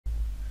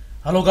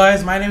Hello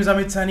guys, my name is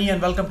Amit Saini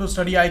and welcome to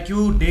study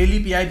IQ daily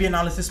PIB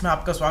analysis में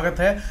आपका स्वागत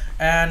है।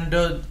 And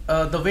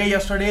the way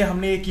yesterday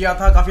हमने ये किया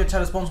था, काफ़ी अच्छा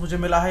रिस्पांस मुझे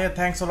मिला है,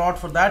 thanks a lot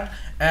for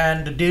that.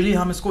 And daily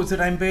हम इसको इसी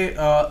टाइम पे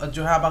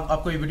जो है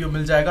आपको ये वीडियो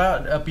मिल जाएगा।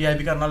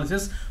 पीआईबी का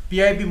analysis,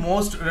 PIB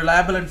most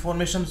reliable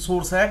information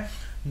source है,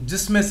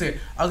 जिसमें से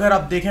अगर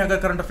आप देखें, अगर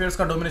करंट अफेयर्स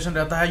का डोमिनेशन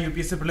रहता है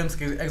यूपीएससी प्रीलिम्स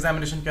के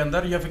एग्जामिनेशन के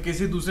अंदर या फिर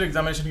किसी दूसरे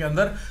एग्जामिनेशन के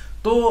अंदर,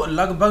 तो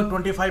लगभग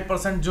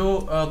 25% जो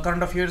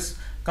करंट अफेयर्स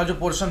का जो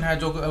पोर्शन है,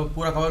 जो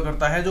पूरा कवर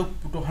करता है, जो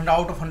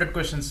आउट ऑफ 100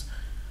 क्वेश्चंस,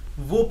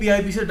 वो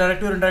पीआईबी से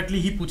डायरेक्टली और इनडायरेक्टली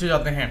ही पूछे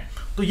जाते हैं।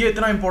 तो ये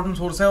इतना इंपॉर्टेंट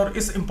सोर्स है, और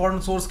इस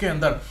इंपॉर्टेंट सोर्स के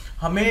अंदर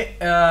हमें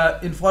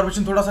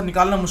इंफॉर्मेशन थोड़ा सा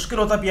निकालना मुश्किल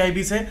होता है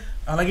पीआईबी से।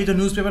 हालांकि जो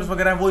न्यूज़पेपर्स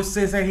वगैरह हैं वो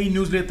इससे से ही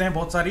न्यूज़ लेते हैं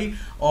बहुत सारी,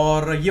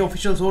 और ये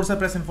ऑफिशियल सोर्स है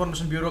प्रेस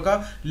इंफॉर्मेशन ब्यूरो का।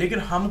 लेकिन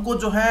हमको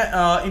जो है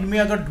इनमें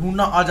अगर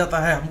ढूंढना आ जाता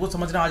है, हमको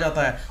समझना आ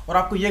जाता है, और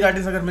आपको ये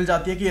गाइडेंस अगर मिल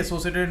जाती है कि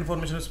एसोसिएटेड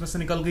इन्फॉर्मेशन इसमें से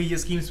निकल गई, ये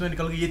स्कीम्स में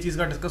निकल गई, ये चीज़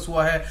का डिस्कस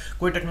हुआ है,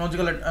 कोई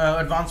टेक्नोलॉजिकल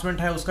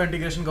एडवांसमेंट है, उसका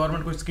इंटीग्रेशन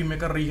गवर्नमेंट कोई स्कीम में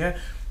कर रही है,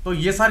 तो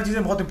ये सारी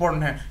चीज़ें बहुत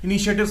इंपॉर्टेंट हैं।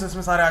 इनिशिएटिव्स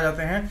इसमें सारे आ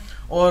जाते हैं।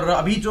 और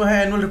अभी जो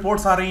है एनुअल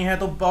रिपोर्ट्स आ रही हैं,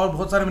 तो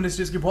बहुत सारे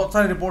मिनिस्ट्रीज की बहुत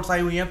सारी रिपोर्ट्स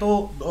आई हुई हैं, तो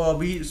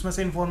अभी इसमें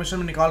से इंफॉर्मेशन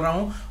में निकाल रहा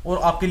हूँ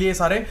और आपके लिए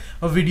सारे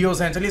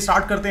वीडियोस हैं। चलिए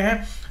स्टार्ट करते हैं।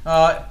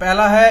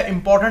 पहला है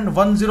इंपॉर्टेंट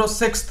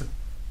 106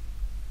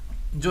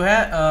 जो है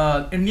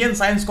इंडियन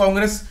साइंस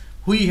कांग्रेस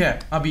हुई है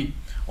अभी,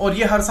 और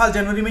ये हर साल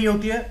जनवरी में ही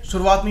होती है,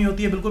 शुरुआत में ही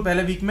होती है, बिल्कुल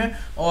पहले वीक में।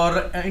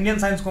 और इंडियन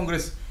साइंस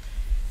कांग्रेस,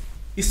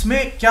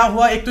 इसमें क्या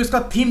हुआ, एक तो इसका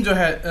थीम जो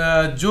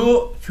है,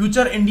 जो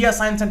future India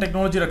science and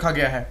technology रखा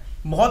गया है,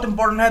 बहुत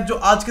इंपॉर्टेंट है। जो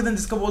आज के दिन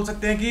जिसको बोल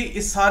सकते हैं कि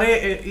इस सारे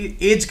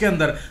एज के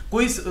अंदर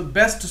कोई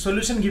बेस्ट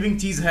सॉल्यूशन गिविंग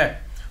चीज है,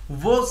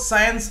 वो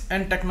साइंस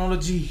एंड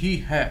टेक्नोलॉजी ही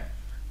है।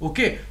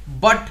 ओके,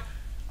 बट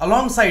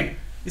अलोंग साइड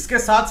इसके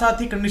साथ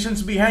साथ ही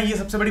कंडीशंस भी हैं, ये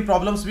सबसे बड़ी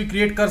प्रॉब्लम्स भी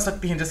क्रिएट कर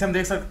सकती हैं। जैसे हम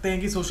देख सकते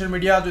हैं कि सोशल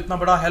मीडिया जो इतना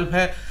बड़ा हेल्प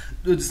है,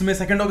 जिसमें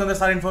सेकंडों के अंदर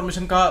सारी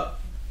इंफॉर्मेशन का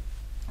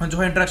जो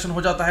है इंटरेक्शन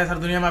हो जाता है, सारी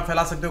दुनिया में आप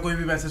फैला सकते हो कोई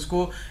भी मैसेज को,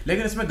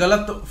 लेकिन इसमें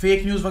गलत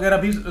फेक न्यूज़ वगैरह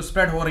भी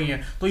स्प्रेड हो रही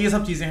हैं। तो ये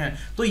सब चीज़ें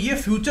हैं। तो ये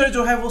फ्यूचर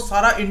जो है वो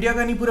सारा इंडिया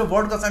का नहीं, पूरे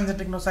वर्ल्ड का साइंस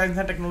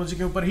एंड टेक्नोलॉजी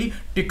के ऊपर ही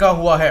टिका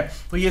हुआ है।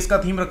 तो ये इसका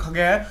थीम रखा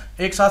गया है।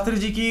 एक शास्त्री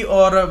जी की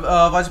और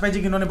वाजपेयी जी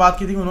की इन्होंने बात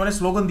की थी, उन्होंने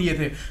स्लोगन दिए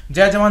थे,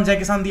 जय जवान जय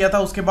किसान दिया था।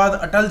 उसके बाद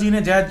अटल जी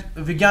ने जय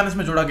विज्ञान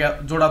इसमें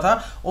जोड़ा था,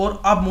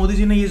 और अब मोदी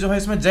जी ने ये जो है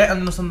इसमें जय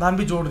अनुसंधान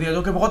भी जोड़ दिया,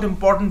 जो कि बहुत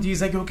इंपॉर्टेंट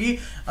चीज़ है, क्योंकि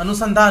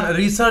अनुसंधान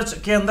रिसर्च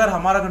के अंदर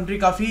हमारा कंट्री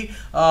काफ़ी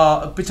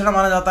पिछड़ा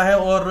माना जाता है।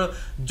 और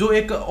जो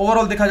एक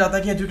ओवरऑल देखा जाता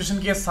है कि एजुकेशन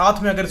के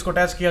साथ में अगर इसको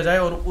अटैच किया जाए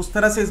और उस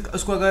तरह से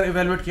इसको अगर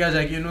इवेलुएट किया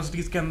जाए कि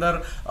यूनिवर्सिटीज़ के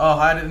अंदर,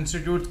 हायर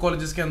इंस्टीट्यूट,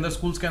 कॉलेजेस के अंदर,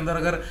 स्कूल्स के अंदर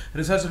अगर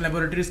रिसर्च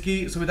लेबोरेटरीज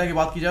की सुविधा की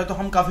बात की जाए, तो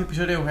हम काफ़ी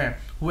पिछड़े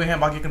हुए हैं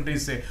बाकी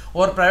कंट्रीज से।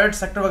 और प्राइवेट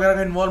सेक्टर वगैरह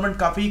का इन्वॉल्वमेंट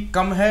काफ़ी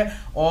कम है,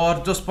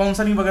 और जो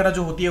स्पॉन्सरिंग वगैरह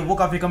जो होती है वो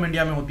काफ़ी कम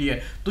इंडिया में होती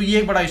है। तो ये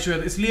एक बड़ा इशू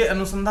है, इसलिए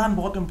अनुसंधान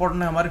बहुत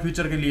इंपॉर्टेंट है हमारे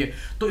फ्यूचर के लिए।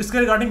 तो इसके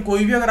रिगार्डिंग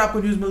कोई भी अगर आपको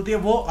न्यूज़ मिलती है,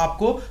 वो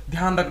आपको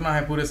ध्यान रखना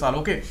है पूरे साल।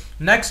 ओके,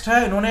 नेक्स्ट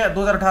है, इन्होंने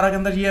 2018 के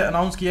अंदर ये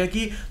अनाउंस किया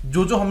कि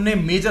जो हमने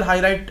मेजर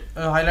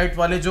हाईलाइट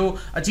वाले जो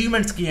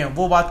अचीवमेंट्स किए हैं,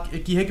 वो बात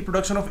की है कि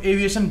production of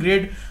aviation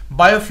grade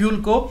biofuel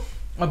को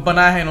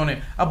बनाया है इन्होंने।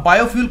 अब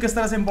बायोफ्यूल किस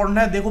तरह से इंपॉर्टेंट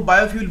है, देखो,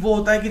 बायोफ्यूल वो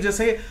होता है कि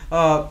जैसे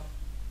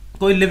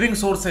कोई लिविंग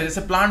सोर्स है,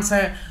 जैसे प्लांट्स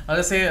हैं,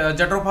 जैसे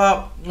जेट्रोफा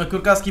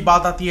क्यूरकस की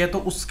बात आती है, तो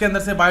उसके अंदर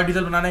से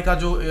बायोडीजल बनाने का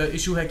जो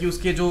इशू है कि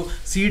उसके जो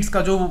सीड्स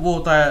का जो वो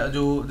होता है,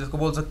 जो जिसको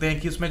बोल सकते हैं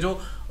कि उसमें जो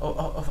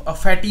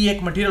फैटी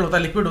एक मटेरियल होता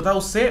है, लिक्विड होता है,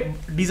 उससे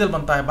डीजल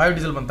बनता है,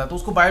 बायोडीजल बनता है। तो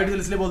उसको बायोडीजल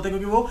इसलिए बोलते हैं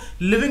क्योंकि वो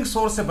लिविंग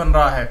सोर्स से बन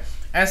रहा है।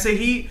 ऐसे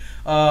ही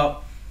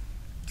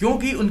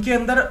क्योंकि उनके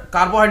अंदर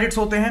कार्बोहाइड्रेट्स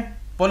होते हैं,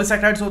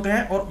 पॉलीसैकेराइड्स होते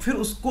हैं, और फिर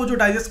उसको जो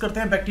डाइजेस्ट करते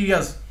हैं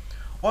बैक्टीरियाज,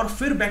 और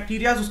फिर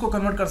बैक्टीरियाज उसको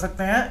कन्वर्ट कर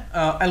सकते हैं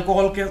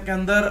अल्कोहल के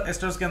अंदर,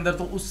 एस्टर्स के अंदर,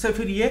 तो उससे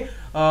फिर ये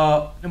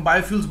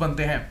बायोफ्यूल्स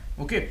बनते हैं।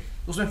 ओके,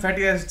 उसमें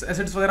फैटी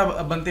एसिड्स वगैरह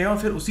बनते हैं, और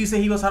फिर उसी से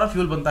ही वो सारा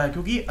फ्यूल बनता है।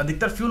 क्योंकि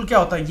अधिकतर फ्यूल क्या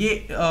होता है,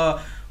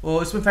 ये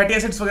इसमें फैटी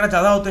एसिड्स वगैरह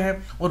ज़्यादा होते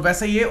हैं, और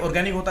वैसे ये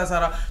ऑर्गेनिक होता है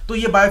सारा, तो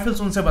ये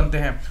बायोफ्यूल्स उनसे बनते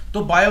हैं।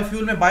 तो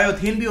बायोफ्यूल में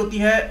बायोथीन भी होती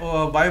है,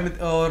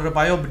 और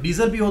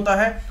बायोडीजल भी होता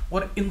है,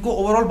 और इनको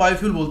ओवरऑल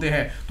बायोफ्यूल बोलते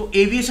हैं। तो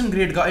एविएशन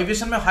ग्रेड का,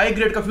 एविएशन में हाई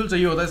ग्रेड का फ्यूल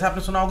चाहिए होता है, जैसे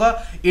आपने सुना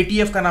होगा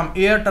एटीएफ का नाम,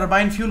 एयर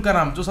टर्बाइन फ्यूल का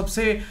नाम, जो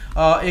सबसे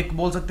एक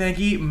बोल सकते हैं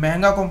कि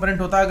महंगा कंपोनेंट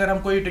होता है। अगर हम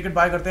कोई टिकट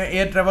बाय करते हैं,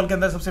 एयर ट्रेवल के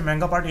अंदर सबसे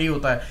महंगा पार्ट यही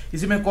होता है,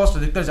 इसी में कॉस्ट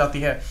अधिकतर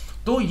जाती है,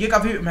 तो ये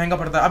काफ़ी महंगा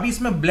पड़ता है। अभी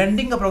इसमें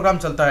ब्लेंडिंग का प्रोग्राम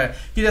चलता है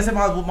कि जैसे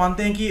वो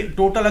मानते हैं कि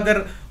टोटल अगर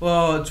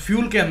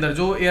फ्यूल के अंदर,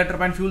 जो एयर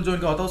टर्बाइन फ्यूल जो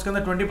इनका होता है, उसके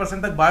अंदर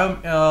 20% तक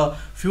बायो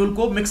फ्यूल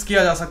को मिक्स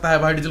किया जा सकता है,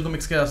 बायोडीजल को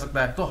मिक्स किया जा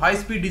सकता है। तो high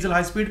speed diesel,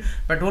 high speed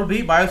petrol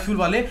भी बायोफ्यूल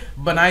वाले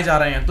बनाए जा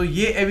रहे हैं। तो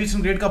ये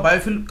एविएशन ग्रेड का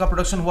बायोफ्यूल का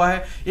प्रोडक्शन हुआ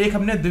है। एक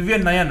हमने दिव्य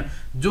नयन,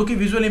 जो कि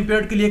विजुअल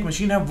इम्पेयर्ड के लिए एक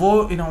मशीन है,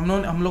 वो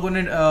हम लोगों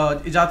ने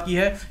इजाद की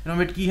है,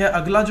 इनोवेट की है।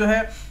 अगला जो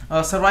है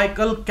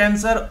सर्वाइकल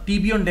कैंसर,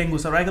 टीबी और डेंगू।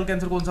 सर्वाइकल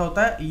कैंसर कौन सा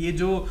होता है, ये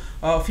जो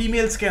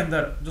फीमेल्स के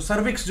अंदर जो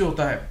सर्विक्स जो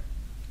होता है,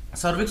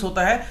 सर्विक्स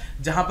होता है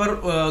जहां पर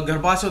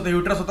गर्भाशय होता है,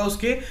 यूट्रस होता है,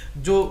 उसके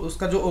जो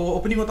उसका जो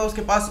ओपनिंग होता है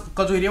उसके पास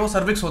का जो एरिया वो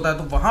सर्विक्स होता है,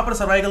 तो वहां पर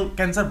सर्वाइकल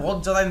कैंसर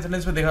बहुत ज्यादा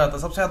इंसिडेंस में देखा जाता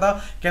है, सबसे ज्यादा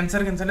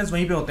कैंसर के इंसिडेंस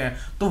वहीं पे होते हैं।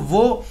 तो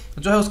वो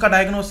जो है उसका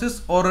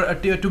डायग्नोसिस और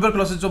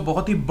ट्यूबरकुलोसिस जो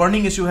बहुत ही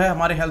बर्निंग इशू है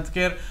हमारे हेल्थ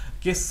केयर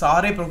के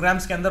सारे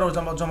प्रोग्राम्स के अंदर, और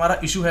जो हमारा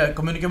इशू है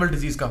कम्युनिकेबल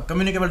डिजीज का,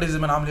 कम्युनिकेबल डिजीज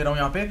में नाम ले रहा हूँ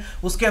यहाँ पे,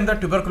 उसके अंदर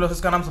ट्यूबरकुलोसिस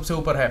का नाम सबसे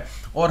ऊपर है।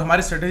 और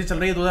हमारी स्ट्रेटेजी चल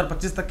रही है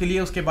 2025 तक के लिए,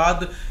 उसके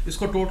बाद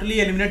इसको टोटली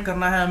एलिमिनेट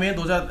करना है हमें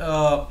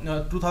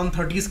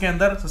 2030 के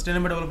अंदर,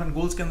 सस्टेनेबल डेवलपमेंट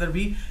गोल्स के अंदर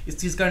भी इस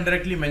चीज़ का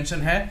इंडायरेक्टली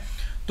मेंशन है।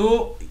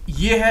 तो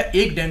ये है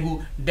एक डेंगू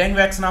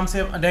वैक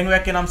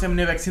के नाम से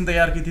हमने वैक्सीन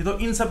तैयार की थी। तो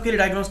इन सब के लिए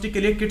डायग्नोस्टिक के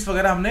लिए किट्स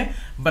वगैरह हमने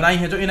बनाई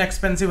है जो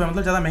इनएक्सपेंसिव है,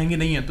 मतलब ज़्यादा महंगी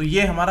नहीं है। तो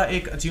ये हमारा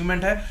एक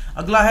अचीवमेंट है।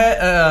 अगला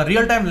है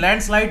real time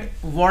landslide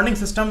warning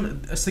system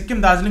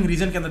Sikkim Darjeeling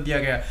reason के अंदर दिया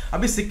गया है।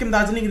 अभी सिक्किम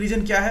दार्जिलिंग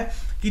रीजन क्या है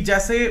कि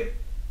जैसे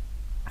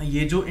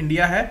ये जो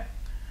इंडिया है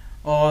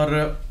और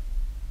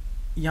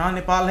यहाँ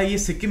नेपाल है, ये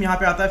सिक्किम यहाँ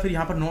पे आता है, फिर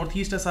यहाँ पर नॉर्थ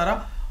ईस्ट है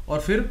सारा, और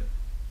फिर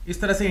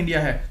इस तरह से इंडिया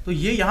है। तो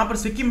ये यहाँ पर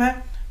सिक्किम है,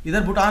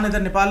 इधर भूटान,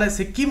 इधर नेपाल है,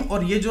 सिक्किम,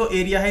 और ये जो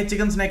एरिया है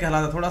चिकन स्नैक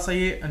कहलाता है। थोड़ा सा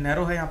ये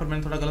नैरो है, यहाँ पर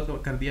मैंने थोड़ा गलत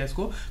कर दिया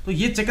इसको, तो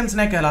ये चिकन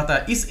स्नैक कहलाता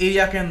है। इस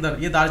एरिया के अंदर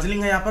ये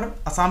दार्जिलिंग है, यहाँ पर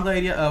असम का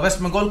एरिया, वेस्ट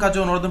बंगाल का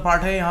जो नॉर्दर्न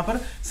पार्ट है यहाँ पर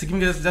सिक्किम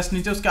के जस्ट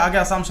नीचे, उसके आगे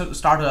असम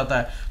स्टार्ट हो जाता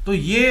है। तो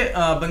ये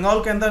बंगाल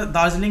के अंदर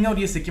दार्जिलिंग है और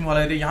ये सिक्किम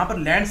वाला एरिया। यहाँ पर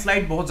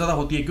लैंडस्लाइड बहुत ज्यादा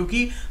होती है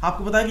क्योंकि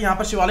आपको पता है कि यहाँ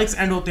पर शिवालिक्स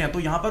एंड होते हैं, तो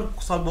यहाँ पर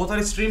बहुत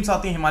सारी स्ट्रीम्स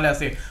आती हैं हिमालय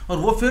से, और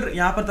वो फिर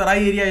यहाँ पर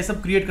तराई एरिया ये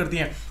सब क्रिएट करती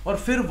हैं। और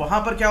फिर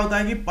वहां पर क्या होता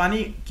है कि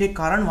पानी के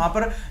कारण वहां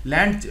पर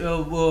लैंड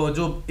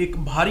जो एक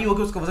भारी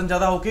होकर उसका वजन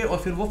ज्यादा होकर और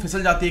फिर वो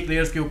फिसल जाती है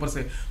लेयर्स के ऊपर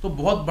से, तो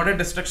बहुत बड़े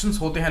डिस्ट्रक्शंस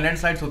होते हैं,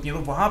 लैंडस्लाइड्स होती हैं।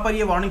 तो वहां पर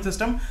ये वार्निंग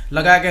सिस्टम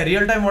लगाया गया,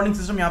 रियल टाइम वार्निंग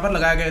सिस्टम यहाँ पर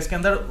लगाया गया। इसके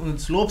अंदर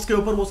स्लोप्स के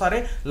ऊपर वो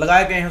सारे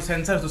लगाए गए हैं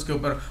सेंसर्स उसके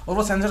ऊपर, और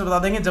वो सेंसर्स बता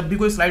देंगे जब भी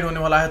कोई स्लाइड होने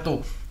वाला है।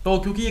 तो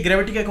क्योंकि ये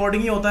ग्रेविटी के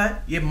अकॉर्डिंग ही होता है,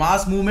 ये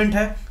मास मूवमेंट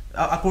है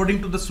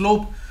अकॉर्डिंग टू द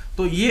स्लोप,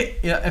 तो ये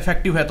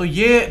इफेक्टिव है। तो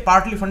ये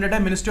पार्टली फंडेड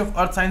है मिनिस्ट्री ऑफ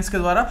अर्थ साइंस के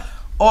द्वारा,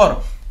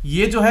 और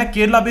ये जो है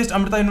केरला बेस्ड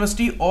अमृता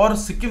यूनिवर्सिटी और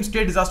Sikkim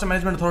state disaster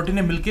management authority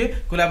ने मिलकर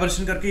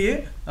कोलैबोरेशन करके ये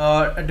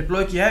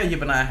डिप्लॉय किया है, ये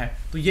बनाया है।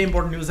 तो ये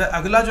इंपॉर्टेंट न्यूज़ है।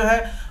 अगला जो है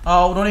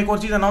उन्होंने एक और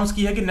चीज़ अनाउंस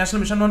की है कि national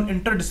mission on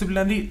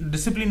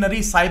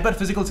interdisciplinary cyber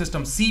physical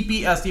system,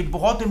 CPS, ये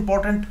बहुत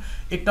इंपॉर्टेंट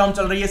एक टर्म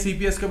चल रही है।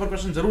 CPS के ऊपर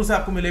क्वेश्चन जरूर से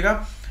आपको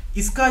मिलेगा।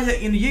 इसका ये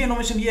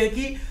इनोवेशन ये है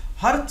कि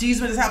हर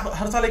चीज में, जैसे आप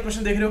हर साल एक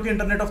क्वेश्चन देख रहे हो कि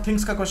इंटरनेट ऑफ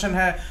थिंग्स का क्वेश्चन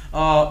है,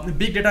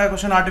 बिग डेटा का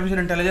क्वेश्चन, आर्टिफिशियल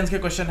इंटेलिजेंस के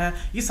क्वेश्चन है,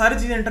 ये सारी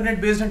चीजें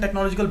इंटरनेट बेस्ड हैं,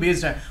 टेक्नोलॉजिकल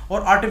बेस्ड हैं,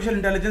 और आर्टिफिशियल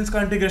इंटेलिजेंस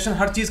का इंटीग्रेशन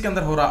हर चीज के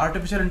अंदर हो रहा है।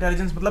 आर्टिफिशियल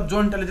इंटेलिजेंस मतलब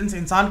जो इंटेलिजेंस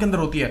इंसान के अंदर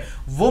होती है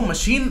वो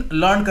मशीन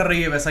लर्न कर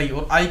रही है वैसा ही,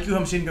 और IQ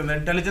है मशीन के अंदर,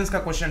 इंटेलिजेंस का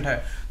क्वेश्चन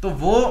है। तो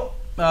वो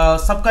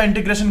सबका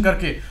इंटीग्रेशन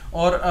करके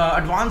और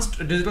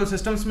एडवांस्ड डिजिटल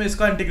सिस्टम्स में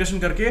इसका इंटीग्रेशन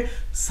करके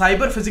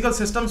साइबर फिजिकल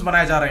सिस्टम्स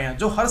बनाए जा रहे हैं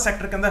जो हर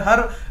सेक्टर के अंदर,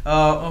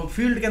 हर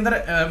फील्ड के अंदर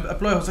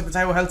अप्लाई हो सकते हैं,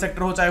 चाहे वो हेल्थ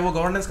सेक्टर हो, चाहे वो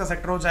गवर्नेंस का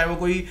सेक्टर हो, चाहे वो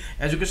कोई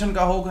एजुकेशन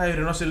का हो, चाहे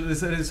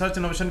रिसर्च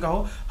इनोवेशन का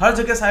हो, हर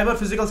जगह साइबर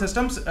फिजिकल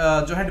सिस्टम्स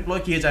जो है डिप्लॉय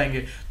किए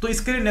जाएंगे। तो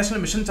इसके लिए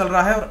नेशनल मिशन चल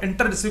रहा है और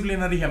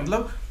इंटरडिसिप्लिनरी है,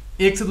 मतलब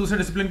एक से दूसरे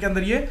डिसिप्लिन के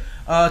अंदर ये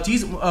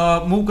चीज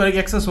मूव करेगी,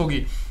 एक्सेस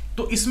होगी।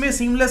 तो इसमें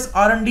seamless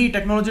R&D,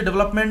 technology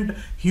development,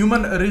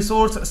 human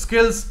resource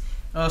skills,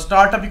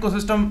 startup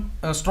ecosystem,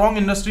 strong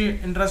industry,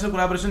 international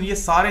collaboration, ये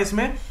सारे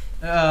इसमें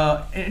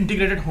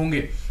इंटीग्रेटेड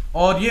होंगे।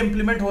 और ये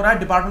इंप्लीमेंट हो रहा है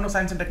department of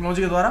science and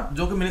technology के द्वारा,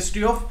 जो कि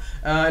मिनिस्ट्री ऑफ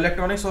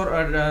इलेक्ट्रॉनिक्स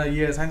और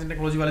ये साइंस एंड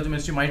टेक्नोलॉजी वाले जो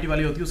मिनिस्ट्री माइटी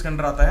वाली होती है उसके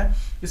अंडर आता है।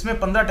 इसमें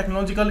 15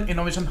 टेक्नोलॉजिकल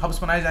इनोवेशन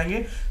हब्स बनाए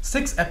जाएंगे,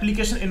 6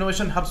 एप्लीकेशन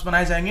इनोवेशन हब्स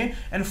बनाए जाएंगे,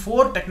 and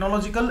 4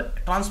 technological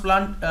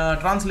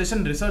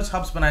translation research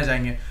hubs बनाए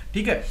जाएंगे।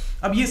 ठीक है,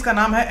 अब ये इसका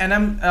नाम है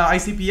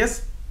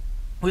NMICPS,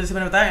 जैसे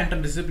मैंने बताया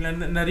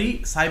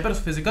इंटरडिसिप्लिनरी साइबर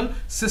फिजिकल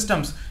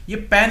सिस्टम्स। ये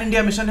पैन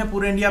इंडिया मिशन है,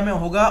 पूरे इंडिया में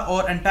होगा,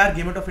 और एंटायर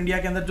गवर्नमेंट ऑफ इंडिया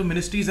के अंदर जो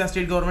मिनिस्ट्रीज हैं,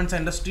 स्टेट गवर्नमेंट्स,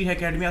 इंडस्ट्री है,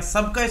 एकेडमिया,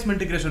 सबका इसमें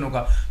इंटीग्रेशन होगा।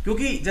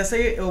 क्योंकि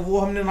जैसे वो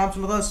हमने नाम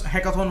सुना था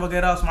हैकाथॉन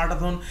वगैरह,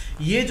 स्मार्टाथॉन,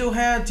 ये जो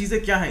है चीजें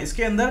क्या है,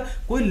 इसके अंदर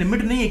कोई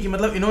लिमिट नहीं है कि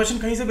मतलब इनोवेशन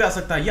कहीं से भी आ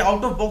सकता है। ये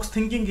आउट ऑफ बॉक्स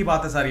थिंकिंग की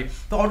बात है सारी।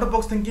 तो आउट ऑफ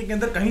बॉक्स थिंकिंग के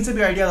अंदर कहीं से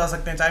भी आइडियाज आ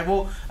सकते हैं, चाहे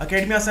वो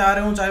अकेडमिया से आ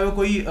रहे हो, चाहे वो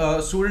कोई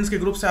स्टूडेंट्स के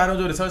ग्रुप से आ रहे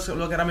हो जो रिसर्च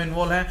वगैरह में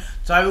इन्वॉल्व है,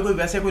 चाहे वो कोई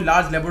वैसे कोई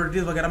लार्ज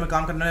लेबोरेटरीज वगैरह में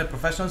काम करने वाले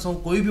प्रोफेशनल्स हो,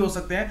 कोई भी हो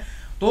सकते हैं।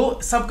 तो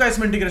सबका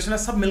इसमें इंटीग्रेशन है,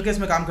 सब मिलकर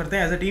इसमें काम करते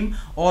हैं एज ए टीम,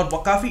 और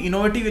काफी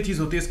इनोवेटिव ये चीज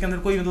होती है। इसके अंदर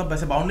कोई मतलब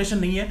वैसे बाउंडेशन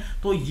नहीं है।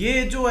 तो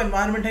ये जो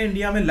एनवायरनमेंट है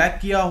इंडिया में लैक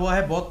किया हुआ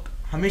है बहुत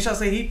हमेशा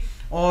से ही,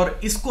 और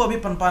इसको अभी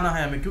पनपाना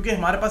है हमें, क्योंकि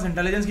हमारे पास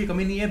इंटेलिजेंस की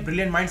कमी नहीं है,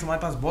 ब्रिलियंट माइंड्स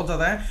हमारे पास बहुत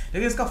ज्यादा है,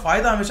 लेकिन इसका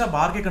फायदा हमेशा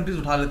बाहर के कंट्रीज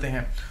उठा लेते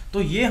हैं।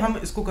 तो ये हम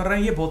इसको कर रहे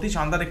हैं, ये बहुत ही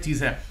शानदार एक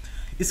चीज है।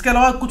 इसके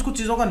अलावा कुछ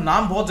चीजों का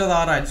नाम बहुत ज्यादा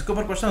आ रहा है जिसके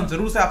ऊपर क्वेश्चन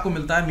जरूर से आपको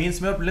मिलता है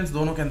मेंस में और प्रीलिम्स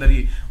दोनों के अंदर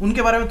ही।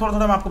 उनके बारे में थोड़ा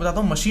थोड़ा मैं आपको बताता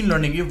हूँ। मशीन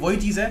लर्निंग ये वही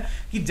चीज है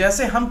कि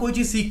जैसे हम कोई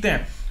चीज सीखते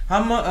हैं,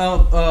 हम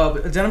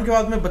जन्म के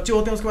बाद में बच्चे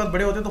होते हैं, उसके बाद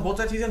बड़े होते हैं, तो बहुत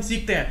सारी चीजें हम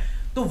सीखते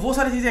हैं। तो वो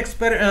सारी चीजें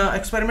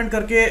एक्सपेरिमेंट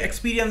करके,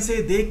 एक्सपीरियंस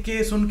से, देख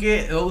के, सुन के,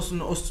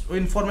 उस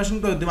इंफॉर्मेशन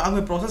को दिमाग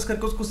में प्रोसेस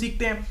करके उसको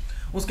सीखते हैं।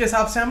 उसके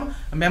हिसाब से हम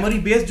मेमोरी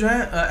बेस्ड जो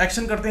है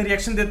एक्शन करते हैं,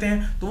 रिएक्शन देते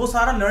हैं। तो वो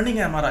सारा लर्निंग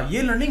है हमारा।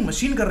 ये लर्निंग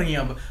मशीन कर रही है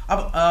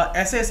अब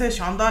ऐसे ऐसे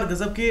शानदार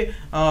गजब के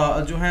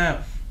जो हैं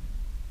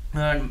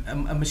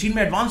मशीन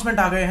में एडवांसमेंट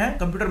आ गए हैं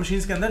कंप्यूटर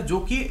मशीन्स के अंदर, जो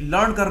कि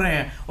लर्न कर रहे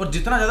हैं, और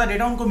जितना ज़्यादा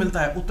डेटा उनको मिलता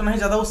है उतना ही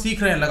ज़्यादा वो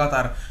सीख रहे हैं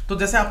लगातार। तो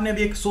जैसे आपने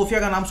अभी एक सोफिया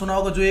का नाम सुना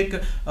होगा, जो एक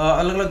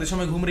अलग अलग देशों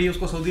में घूम रही है,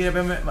 उसको सऊदी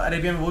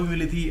अरेबिया में वो भी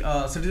मिली थी,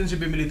 सिटीजनशिप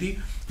भी मिली थी,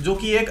 जो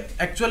कि एक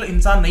एक्चुअल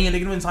इंसान नहीं है,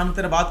 लेकिन वो इंसान की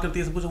तरह बात करती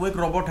है, सब कुछ, वो एक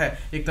रोबोट है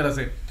एक तरह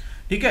से,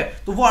 ठीक है।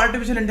 तो वो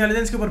आर्टिफिशियल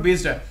इंटेलिजेंस के ऊपर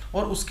बेस्ड है,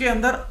 और उसके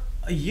अंदर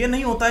ये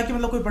नहीं होता है कि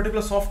मतलब कोई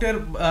पर्टिकुलर सॉफ्टवेयर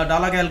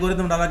डाला गया,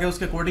 एल्गोरिथम डाला गया,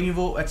 उसके अकॉर्डिंग ही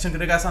वो एक्शन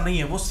करेगा, ऐसा नहीं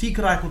है। वो सीख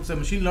रहा है खुद से,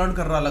 मशीन लर्न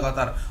कर रहा है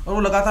लगातार, और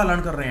वो लगातार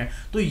लर्न कर रहे हैं।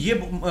 तो ये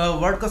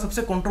वर्ड का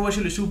सबसे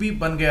कंट्रोवर्शियल इशू भी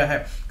बन गया है,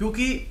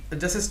 क्योंकि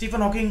जैसे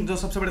स्टीफन हॉकिंग जो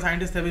सबसे बड़े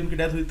साइंटिस्ट थे, उनकी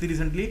डेथ हुई थी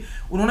रिसेंटली,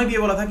 उन्होंने भी ये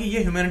बोला था कि ये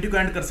ह्यूमैनिटी को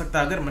एंड कर सकता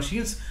है। अगर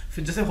मशीन्स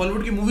जैसे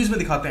हॉलीवुड की मूवीज में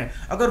दिखाते हैं,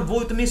 अगर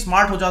वो इतनी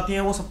स्मार्ट हो जाती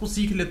हैं, वो सब कुछ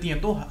सीख लेती हैं,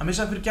 तो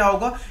हमेशा फिर क्या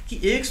होगा कि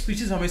एक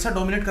स्पीशीज हमेशा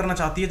डोमिनेट करना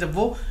चाहती है। जब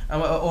वो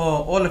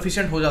ऑल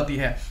एफिशिएंट हो जाती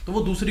है, तो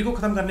वो दूसरी को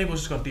खत्म करने की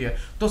कोशिश करती है।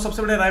 तो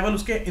सबसे बड़े राइवल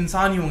उसके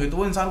इंसान ही होंगे, तो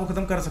वो इंसान को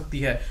खत्म कर सकती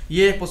है,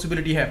 ये एक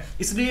पॉसिबिलिटी है।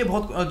 इसलिए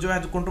बहुत जो है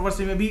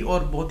कंट्रोवर्सी में भी,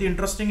 और बहुत ही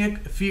इंटरेस्टिंग एक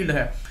फील्ड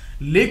है।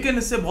 लेकिन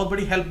इससे बहुत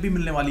बड़ी हेल्प भी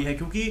मिलने वाली है,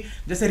 क्योंकि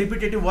जैसे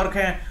रिपीटेटिव वर्क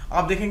है,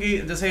 आप देखेंगे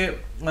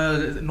जैसे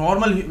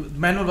नॉर्मल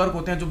मैनुअल वर्क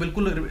होते हैं, जो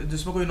बिल्कुल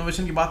जिसमें कोई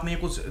इनोवेशन की बात नहीं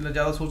है, कुछ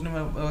ज़्यादा सोचने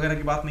वगैरह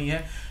की बात नहीं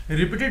है।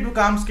 रिपीटेटिव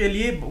काम्स के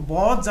लिए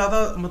बहुत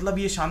ज़्यादा मतलब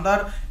ये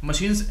शानदार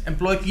मशीन्स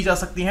एम्प्लॉय की जा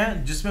सकती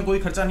हैं, जिसमें कोई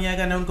खर्चा नहीं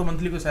आएगा, ना उनको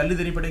मंथली कोई सैलरी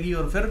देनी पड़ेगी,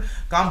 और फिर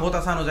काम बहुत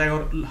आसान हो जाएगा,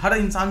 और हर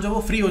इंसान जो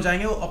वो फ्री हो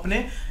जाएंगे, वो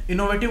अपने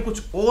इनोवेटिव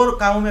कुछ और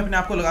कामों में अपने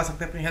आप को लगा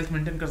सकते हैं, अपनी हेल्थ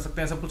मेंटेन कर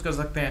सकते हैं, सब कुछ कर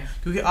सकते हैं,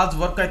 क्योंकि आज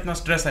वर्क का इतना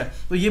स्ट्रेस है।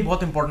 तो ये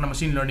बहुत इंपॉर्टेंट है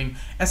मशीन लर्निंग।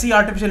 ऐसी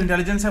आर्टिफिशियल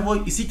इंटेलिजेंस है, वो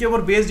इसी के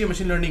ऊपर बेस्ड ये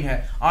मशीन लर्निंग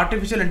है।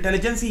 आर्टिफिशियल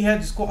इंटेलिजेंस ही है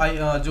जिसको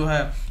जो है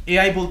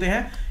एआई बोलते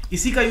हैं,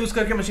 इसी का यूज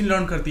करके मशीन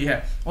लर्न करती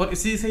है, और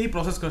इसी से ही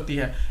प्रोसेस करती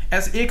है।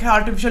 एक है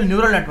आर्टिफिशियल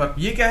न्यूरल नेटवर्क।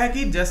 ये क्या है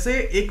कि जैसे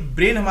एक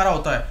ब्रेन हमारा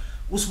होता है,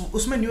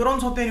 उसमें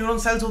न्यूरॉन्स होते हैं, न्यूरॉन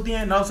सेल्स होती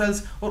हैं, नर्व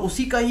सेल्स, और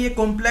उसी का ये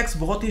कॉम्प्लेक्स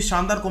बहुत ही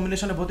शानदार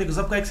कॉम्बिनेशन है, बहुत ही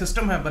गजब का एक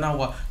सिस्टम है बना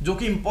हुआ, जो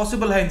कि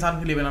इम्पॉसिबल है इंसान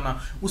के लिए बनाना।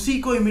 उसी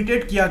को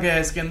इमिटेट किया गया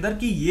है इसके अंदर,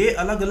 कि ये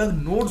अलग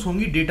अलग नोड्स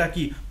होंगी डेटा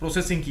की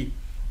प्रोसेसिंग की,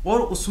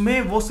 और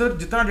उसमें वो सिर्फ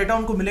जितना डेटा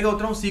उनको मिलेगा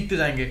उतना वो सीखते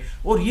जाएंगे,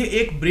 और ये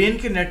एक ब्रेन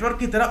के नेटवर्क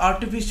की तरह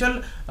आर्टिफिशियल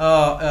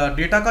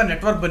डेटा का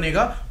नेटवर्क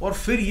बनेगा, और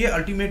फिर ये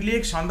अल्टीमेटली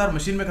एक शानदार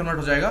मशीन में कन्वर्ट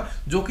हो जाएगा,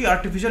 जो कि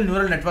आर्टिफिशियल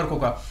न्यूरल नेटवर्क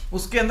होगा।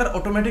 उसके अंदर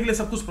ऑटोमेटिकली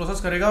सब कुछ प्रोसेस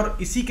करेगा, और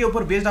इसी के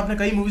ऊपर बेस्ड आपने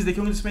कई मूवीज देखी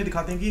होंगी जिसमें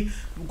दिखाते हैं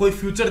कि कोई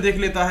फ्यूचर देख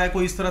लेता है,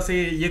 कोई इस तरह से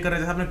ये कर रहा है,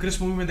 जैसे आपने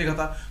क्रिश मूवी में देखा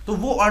था। तो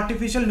वो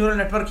आर्टिफिशियल न्यूरल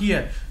नेटवर्क ही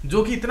है,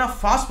 जो कि इतना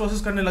फास्ट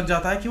प्रोसेस करने लग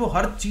जाता है कि वो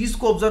हर चीज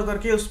को ऑब्जर्व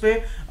करके उस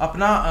पर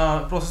अपना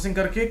प्रोसेसिंग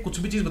करके कुछ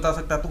भी चीज बता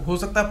सकता है। तो हो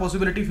सकता है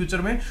पॉसिबिलिटी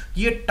फ्यूचर में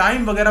कि ये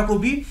टाइम वगैरह को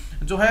भी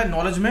जो है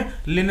नॉलेज में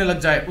लेने लग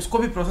जाए, उसको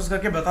भी प्रोसेस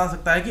करके बता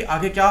सकता है कि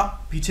आगे क्या,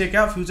 पीछे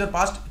क्या, फ्यूचर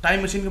पास्ट,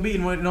 टाइम मशीन भी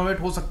इनोवेट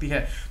हो सकती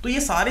है। तो ये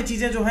सारी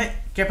चीजें जो है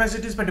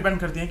कैपेसिटीज पर डिपेंड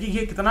करती हैं कि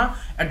ये कितना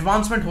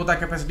एडवांसमेंट होता है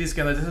कैपेसिटीज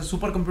के अंदर। जैसे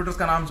सुपर कंप्यूटर्स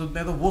का नाम सुनते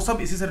हैं, तो वो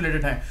सब इसी से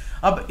रिलेटेड है।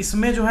 अब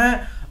इसमें जो है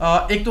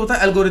एक तो होता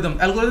है एल्गोरिदम।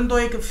 एल्गोरिदम तो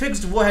एक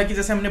फिक्स्ड वो है कि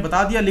जैसे हमने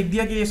बता दिया, लिख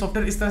दिया कि ये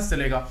सॉफ्टवेयर इस तरह से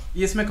चलेगा,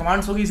 ये इसमें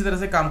कमांड्स होगी, इसी तरह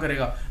से काम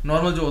करेगा,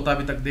 नॉर्मल जो होता है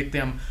अभी तक देखते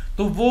हैं हम,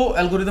 तो वो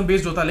एल्गोरिदम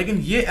बेस्ड होता है। लेकिन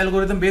ये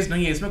एल्गोरिदम बेस्ड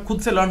नहीं है, इसमें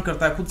खुद से लर्न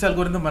करता है, खुद से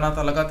एल्गोरिदम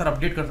बनाता, लगातार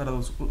अपडेट करता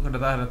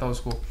रहता है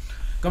उसको।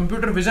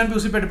 कंप्यूटर विजन भी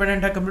उसी पे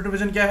डिपेंडेंट है। कंप्यूटर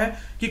विजन क्या है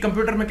कि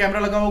कंप्यूटर में कैमरा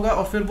लगा होगा,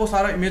 और फिर वो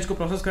सारा इमेज को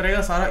प्रोसेस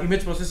करेगा। सारा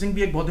इमेज प्रोसेसिंग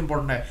भी एक बहुत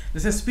इंपॉर्टेंट है।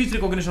 जैसे स्पीच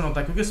रिकॉग्निशन होता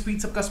है, क्योंकि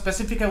स्पीच सबका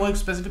स्पेसिफिक है, वो एक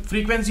स्पेसिफिक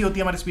फ्रीक्वेंसी होती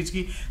है हमारी स्पीच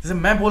की। जैसे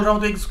मैं बोल रहा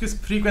हूँ तो एक उसकी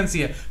फ्रीक्वेंसी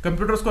है,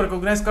 कंप्यूटर उसको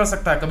रिकॉग्नाइज कर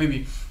सकता है कभी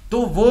भी।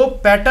 तो वो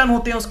पैटर्न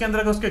होते हैं उसके अंदर,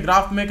 अगर उसके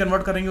ग्राफ में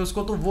कन्वर्ट करेंगे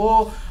उसको, तो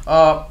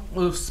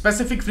वो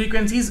स्पेसिफिक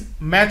फ्रीक्वेंसीज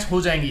मैच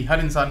हो जाएंगी हर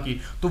इंसान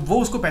की, तो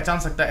वो उसको पहचान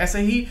सकता है।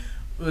 ऐसे ही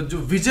जो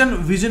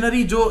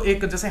विजनरी जो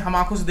एक जैसे हम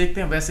आंखों से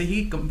देखते हैं, वैसे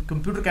ही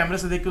कंप्यूटर कैमरे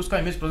से देख के उसका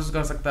इमेज प्रोसेस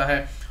कर सकता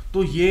है।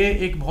 तो ये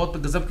एक बहुत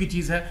गजब की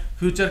चीज़ है।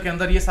 फ्यूचर के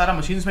अंदर ये सारा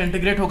मशीन्स में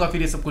इंटीग्रेट होगा।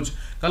 फिर ये सब कुछ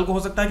कल को हो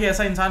सकता है कि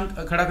ऐसा इंसान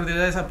खड़ा कर दिया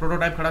जाए, ऐसा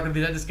प्रोटोटाइप खड़ा कर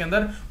दिया जाए जिसके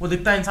अंदर वो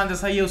दिखता है इंसान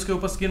जैसा ही है, उसके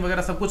ऊपर स्किन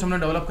वगैरह सब कुछ हमने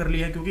डेवलप कर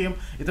लिया है, क्योंकि हम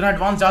इतना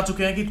एडवांस जा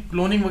चुके हैं कि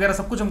क्लोनिंग वगैरह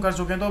सब कुछ हम कर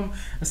चुके हैं। तो हम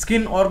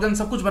स्किन ऑर्गन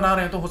सब कुछ बना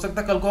रहे हैं। तो हो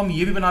सकता है कल को हम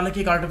ये भी बना लें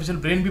कि एक आर्टिफिशियल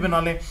ब्रेन भी बना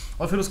लें,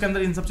 और फिर उसके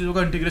अंदर इन सब चीज़ों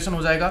का इंटीग्रेशन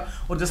हो जाएगा।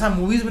 और जैसा हम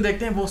मूवीज़ में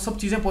देखते हैं वो सब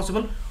चीज़ें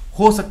पॉसिबल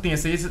हो सकती हैं।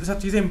 ये सब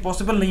चीज़ें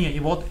इम्पॉसिबल नहीं है। ये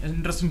बहुत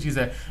इंटरेस्टिंग चीज़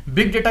है।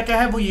 बिग डेटा क्या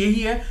है, वो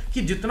यही है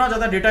कि जितना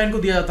ज़्यादा डेटा इनको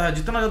दिया जाता है,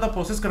 जितना ज़्यादा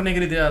प्रोसेस करने के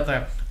लिए दिया जाता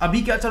है।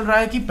 अभी क्या चल रहा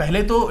है कि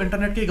पहले तो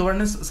इंटरनेट की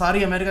गवर्नेंस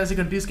सारी अमेरिका जैसी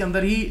कंट्रीज़ के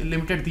अंदर ही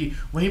लिमिटेड थी,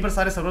 वहीं पर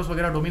सारे सर्वर्स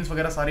वगैरह, डोमेन्स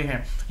वगैरह सारे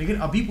हैं। लेकिन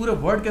अभी पूरे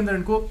वर्ल्ड के अंदर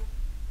इनको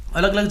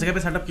अलग अलग जगह पे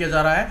सेटअप किया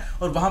जा रहा है,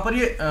 और वहाँ पर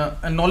ये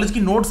नॉलेज की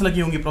नोट्स लगी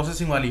होंगी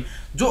प्रोसेसिंग वाली,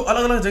 जो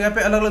अलग अलग जगह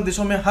पे, अलग अलग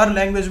देशों में, हर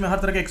लैंग्वेज में, हर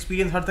तरह का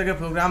एक्सपीरियंस, हर तरह के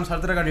प्रोग्राम्स, हर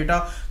तरह का डेटा,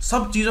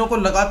 सब चीज़ों को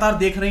लगातार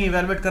देख रही हैं,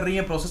 इवैल्यूएट कर रही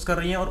हैं, प्रोसेस कर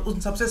रही हैं, और उन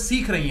सबसे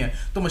सीख रही हैं।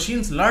 तो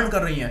मशीन्स लर्न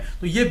कर रही हैं।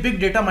 तो ये बिग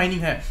डेटा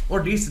माइनिंग है,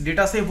 और इस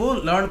डेटा से वो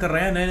लर्न कर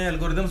रहे हैं, नए नए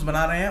एल्गोरिदम्स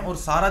बना रहे हैं, और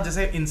सारा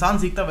जैसे इंसान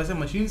सीखता है वैसे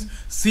मशीन्स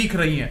सीख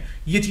रही हैं।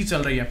 ये चीज़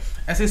चल रही है।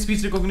 ऐसे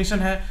स्पीच रिकॉग्निशन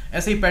है,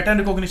 ऐसे ही पैटर्न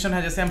रिकॉग्निशन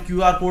है। जैसे हम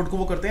QR कोड को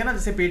वो करते हैं ना,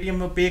 जैसे पेटीएम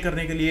में पे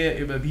करने के लिए,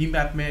 भीम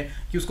ऐप में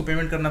कि उसको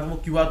पेमेंट करना, तो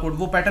वो QR कोड,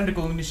 वो पैटर्न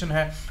रिकॉग्निशन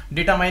है।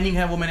 डेटा माइनिंग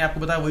है, वो मैंने आपको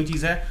बताया वही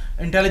चीज़ है।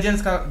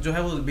 इंटेलिजेंस का जो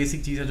है वो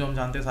बेसिक चीज़ है जो हम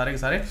जानते हैं सारे के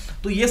सारे।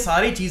 तो ये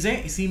सारी चीज़ें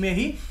इसी में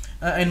ही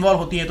इन्वॉल्व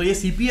होती हैं। तो ये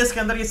सीपीएस के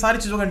अंदर ये सारी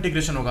चीज़ों का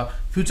इंटीग्रेशन होगा,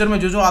 फ्यूचर में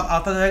जो जो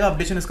आता जाएगा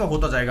अपडेशन इसका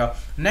होता जाएगा।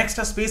 नेक्स्ट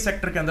है स्पेस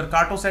सेक्टर के अंदर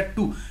कार्टोसैट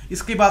 2,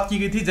 इसकी बात की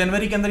गई थी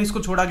जनवरी के अंदर, इसको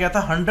छोड़ा गया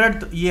था।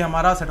 100th ये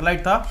हमारा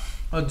सैटेलाइट था,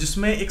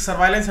 जिसमें एक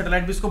सर्वाइलेंस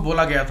सैटेलाइट भी इसको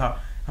बोला गया था,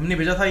 हमने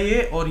भेजा था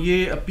ये, और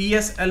ये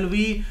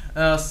PSLV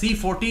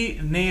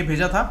C40 ने ये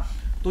भेजा था,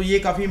 तो ये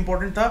काफ़ी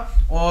इंपॉर्टेंट था।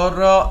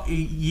 और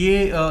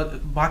ये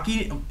बाकी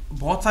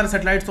बहुत सारे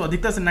सैटेलाइट्स, तो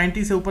अधिकतर से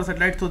 90 से ऊपर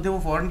सैटेलाइट्स होते हैं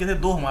वो फॉरेन के थे,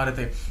 2 हमारे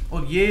थे,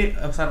 और ये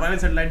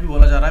सर्वाइलेंस सैटेलाइट भी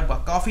बोला जा रहा है,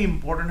 काफ़ी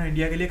इंपॉर्टेंट है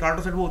इंडिया के लिए।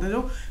 कार्टोसैट वो होते हैं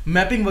जो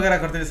मैपिंग वगैरह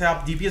करते हैं, जैसे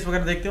आप GPS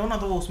वगैरह देखते हो ना,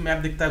 तो वो उस मैप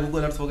दिखता है,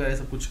 गूगल अर्थ वगैरह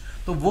सब कुछ,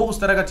 तो वो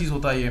उस तरह का चीज़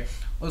होता है ये।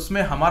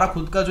 उसमें हमारा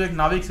खुद का जो एक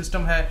नाविक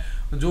सिस्टम है,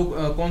 जो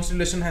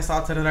कॉन्स्टलेशन है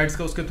 7 सैटेलाइट्स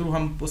का, उसके थ्रू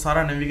हम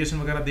सारा नेविगेशन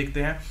वगैरह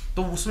देखते हैं,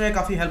 तो उसमें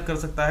काफ़ी हेल्प कर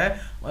सकता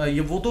है ये।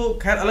 वो तो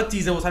खैर अलग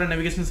चीज़ है, वो सारे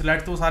नेविगेशन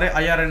सैटेलाइट तो सारे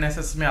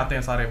IRNSS में आते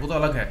हैं सारे, वो तो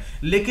अलग है।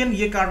 लेकिन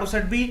ये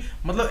कार्टोसैट भी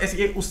मतलब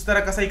ऐसे उस तरह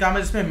का सही काम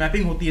है जिसमें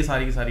मैपिंग होती है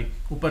सारी की सारी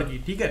ऊपर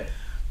की, ठीक है।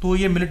 तो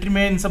ये मिलिट्री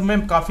में इन सब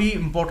में काफ़ी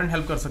इंपॉर्टेंट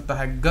हेल्प कर सकता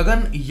है।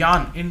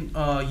 गगनयान,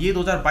 ये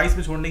 2022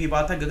 में छोड़ने की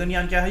बात है।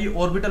 गगनयान क्या है? ये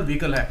ऑर्बिटल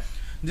व्हीकल है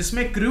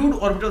जिसमें क्रूड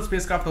ऑर्बिटल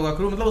स्पेसक्राफ्ट होगा।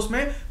 क्रू मतलब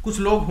उसमें कुछ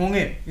लोग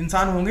होंगे,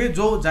 इंसान होंगे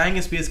जो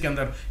जाएंगे स्पेस के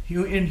अंदर।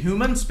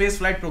 ह्यूमन स्पेस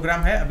फ्लाइट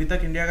प्रोग्राम है, अभी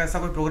तक इंडिया का ऐसा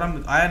कोई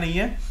प्रोग्राम आया नहीं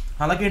है।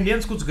 हालांकि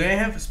इंडियंस कुछ गए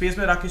हैं स्पेस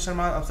में, राकेश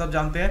शर्मा आप सब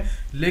जानते हैं,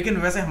 लेकिन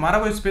वैसे हमारा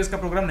कोई स्पेस का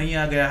प्रोग्राम नहीं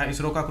आ गया है,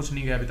 इसरो का कुछ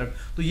नहीं गया अभी तक।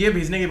 तो ये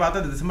भेजने की बात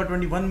है, दिसंबर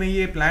 21 में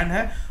ये प्लान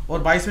है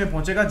और 22 में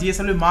पहुंचेगा।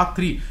 GSLV Mark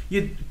 3,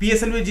 ये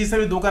PSLV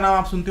GSLV 2 का नाम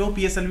आप सुनते हो,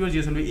 PSLV और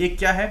GSLV। एक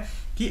क्या है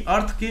कि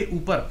अर्थ के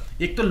ऊपर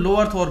एक तो लो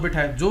अर्थ ऑर्बिट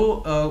है जो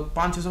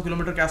 500-600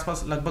 किलोमीटर के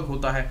आसपास लगभग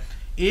होता है।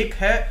 एक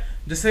है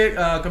जैसे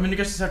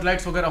कम्युनिकेशन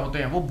सैटेलाइट्स वगैरह होते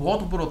हैं, वो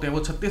बहुत ऊपर होते हैं, वो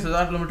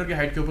 36,000 किलोमीटर की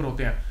हाइट के ऊपर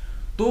होते हैं।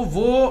 तो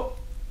वो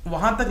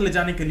वहां तक ले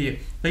जाने के लिए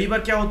कई बार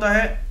क्या होता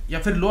है, या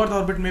फिर लो अर्थ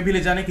ऑर्बिट में भी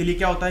ले जाने के लिए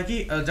क्या होता है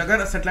कि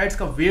अगर सैटेलाइट्स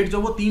का वेट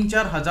जो वो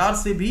 3-4 हज़ार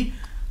से भी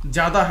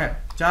ज़्यादा है,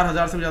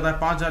 4,000 से भी ज़्यादा है,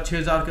 5,000,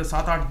 6,000 के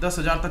 7-8,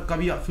 10,000 तक का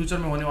भी फ्यूचर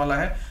में होने वाला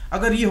है,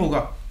 अगर ये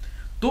होगा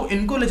तो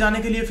इनको ले जाने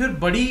के लिए फिर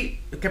बड़ी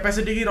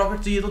कैपेसिटी की रॉकेट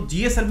चाहिए। तो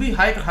GSLV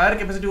हायर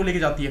कैपेसिटी को लेके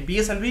जाती है,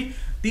 PSLV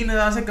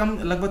 3,000 से कम,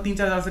 लगभग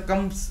 3-4 हज़ार से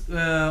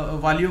कम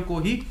वालियों को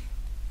ही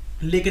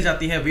लेके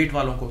जाती है, वेट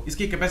वालों को,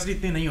 इसकी कैपेसिटी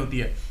इतनी नहीं होती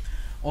है।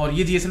 और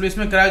ये GSLV,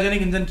 इसमें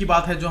क्रायोजेनिक इंजन की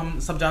बात है, जो हम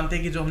सब जानते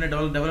हैं कि जो हमने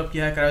डेवलप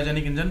किया है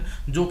क्रायोजेनिक इंजन,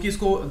 जो कि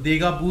इसको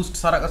देगा बूस्ट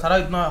सारा का सारा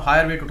इतना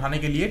हायर वेट उठाने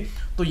के लिए।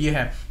 तो ये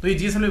है, तो ये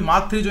GSLV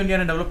Mark 3 जो इंडिया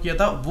ने डेवलप किया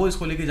था वो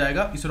इसको लेके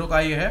जाएगा, इसरो का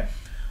ये है।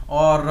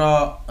 और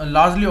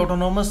लार्जली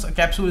ऑटोनोमस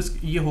कैप्सूल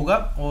ये होगा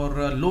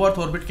और लो अर्थ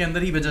ऑर्बिट के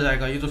अंदर ही भेजा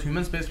जाएगा। ये जो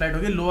ह्यूमन स्पेस फ्लाइट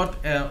होगी लो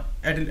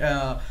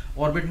अर्थ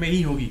ऑर्बिट में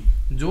ही होगी,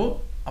 जो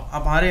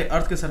हमारे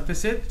अर्थ के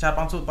सरफेस से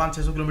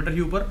 400-500-600 किलोमीटर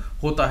ही ऊपर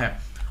होता है।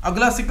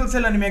 अगला सिकल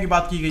सेल एनीमिया की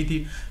बात की गई थी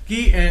कि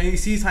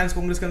इसी साइंस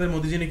कांग्रेस के अंदर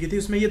मोदी जी ने की थी।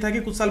 उसमें ये था कि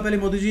कुछ साल पहले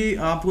मोदी जी,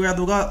 आपको याद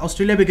होगा,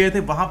 ऑस्ट्रेलिया भी गए थे,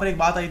 वहां पर एक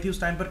बात आई थी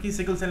उस टाइम पर कि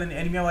सिकल सेल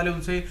एनीमिया वाले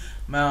उनसे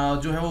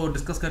जो है वो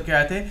डिस्कस करके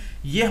आए थे।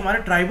 ये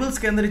हमारे ट्राइबल्स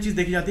के अंदर ये चीज़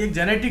देखी जाती है, एक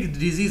जेनेटिक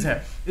डिजीज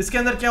है। इसके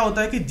अंदर क्या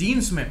होता है कि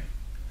जीन्स में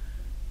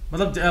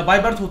मतलब बाय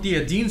बर्थ होती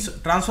है, जीन्स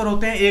ट्रांसफर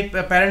होते हैं एक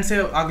पेरेंट से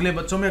अगले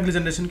बच्चों में, अगली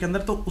जनरेशन के अंदर।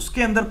 तो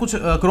उसके अंदर कुछ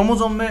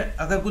क्रोमोसोम में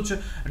अगर कुछ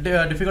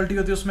डिफिकल्टी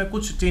होती है, उसमें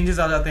कुछ चेंजेस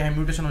आ जाते हैं,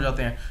 म्यूटेशन हो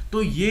जाते हैं,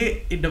 तो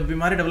ये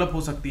बीमारी डेवलप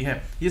हो सकती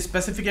है। ये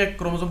स्पेसिफिक एक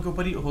क्रोमोसोम के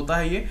ऊपर ही होता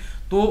है ये।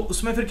 तो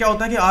उसमें फिर क्या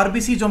होता है कि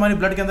RBC जो हमारे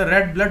ब्लड के अंदर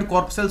रेड ब्लड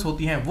कॉर्पसेल्स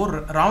होती हैं, वो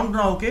राउंड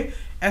ना होके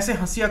ऐसे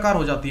हंसी आकार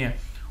हो जाती हैं,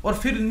 और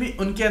फिर इनमें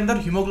उनके अंदर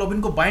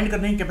हीमोग्लोबिन को बाइंड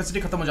करने की कैपेसिटी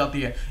खत्म हो जाती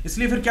है।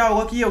 इसलिए फिर क्या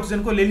होगा कि ये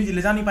ऑक्सीजन को ले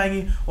जा नहीं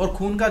पाएंगी, और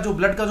खून का जो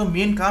ब्लड का जो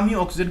मेन काम ही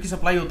ऑक्सीजन की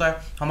सप्लाई होता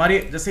है। हमारे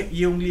जैसे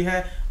ये उंगली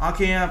है,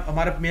 आंखें हैं,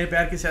 हमारे मेरे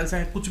पैर के सेल्स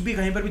हैं, कुछ भी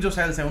कहीं पर भी जो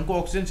सेल्स हैं उनको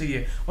ऑक्सीजन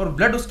चाहिए, और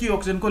ब्लड उसकी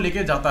ऑक्सीजन को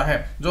लेके जाता है।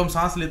 जो हम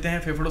सांस लेते हैं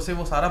फेफड़ों से,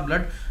 वो सारा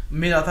ब्लड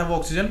में जाता है वो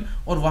ऑक्सीजन,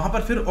 और वहां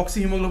पर फिर ऑक्सी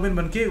हीमोग्लोबिन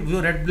बनके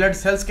वो रेड ब्लड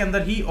सेल्स के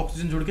अंदर ही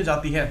ऑक्सीजन जुड़ के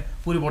जाती है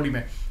पूरी बॉडी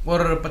में,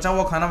 और पचा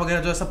हुआ खाना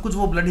वगैरह जो है सब कुछ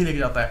वो ब्लड ही लेके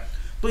जाता है।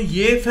 तो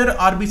ये फिर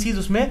RBCs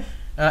उसमें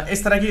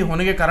इस तरह की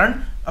होने के कारण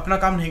अपना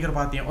काम नहीं कर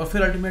पाती हैं, और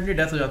फिर अल्टीमेटली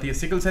डेथ हो जाती है।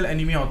 सिकल सेल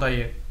एनीमिया होता है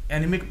ये,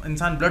 एनीमिक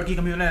इंसान, ब्लड की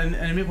कमी होने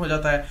एनीमिक हो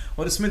जाता है,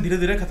 और इसमें धीरे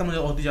धीरे खत्म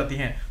होती जाती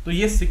हैं। तो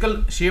ये सिकल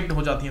शेप्ड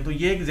हो जाती हैं। तो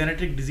ये एक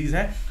जेनेटिक डिजीज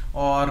है,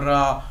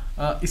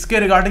 और इसके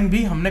रिगार्डिंग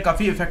भी हमने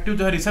काफ़ी इफेक्टिव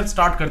जो है रिसर्च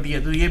स्टार्ट कर दी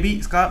है। तो ये भी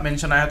इसका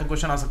मेंशन आया, तो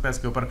क्वेश्चन आ सकता है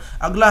इसके ऊपर।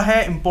 अगला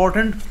है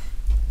इंपॉर्टेंट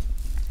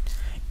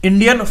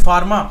इंडियन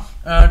फार्मा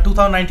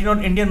 2019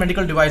 और इंडियन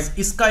मेडिकल डिवाइस,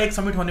 इसका एक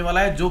समिट होने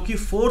वाला है जो कि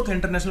 4th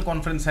इंटरनेशनल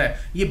कॉन्फ्रेंस है।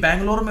 ये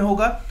बैंगलोर में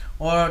होगा,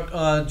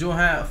 और जो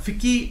है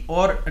फिकी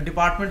और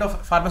डिपार्टमेंट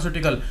ऑफ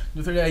फार्मास्यूटिकल,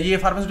 ये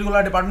फार्मास्यूटिकल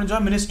वाला डिपार्टमेंट जो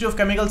है ministry of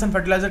chemicals and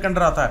fertiliser के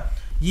अंडर आता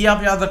है। ये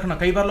आप याद रखना,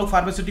 कई बार लोग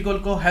फार्मास्यूटिकल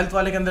को हेल्थ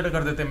वाले के अंदर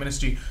कर देते हैं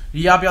मिनिस्ट्री,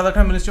 ये आप याद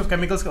रखना मिनिस्ट्री ऑफ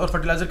केमिकल्स और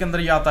फर्टिलाइजर के अंदर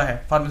ये आता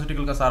है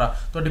फार्मास्यूटिकल का सारा।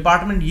 तो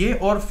डिपार्टमेंट ये,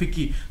 और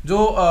फिकी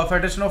जो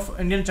federation of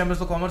Indian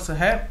chambers of commerce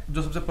है,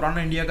 जो सबसे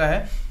पुराना इंडिया का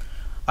है,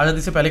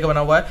 आज़ादी से पहले का बना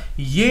हुआ है,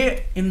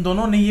 ये इन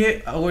दोनों ने ये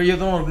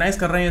दोनों ऑर्गेनाइज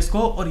कर रहे हैं इसको।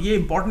 और ये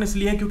इंपॉर्टेंट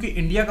इसलिए है क्योंकि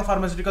इंडिया का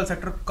फार्मास्यूटिकल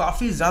सेक्टर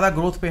काफ़ी ज़्यादा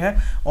ग्रोथ पे है,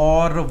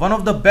 और one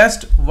of the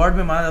best world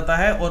में माना जाता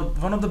है, और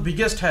वन ऑफ द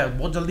बिगेस्ट है,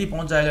 बहुत जल्दी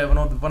पहुंच जाएगा,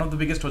 वन ऑफ द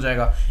बिगेस्ट हो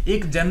जाएगा।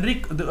 एक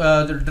जेनरिक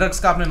ड्रग्स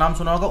का आपने नाम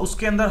सुना होगा,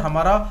 उसके अंदर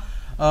हमारा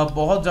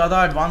बहुत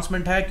ज़्यादा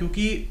एडवांसमेंट है,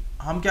 क्योंकि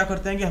हम क्या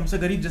करते हैं कि हमसे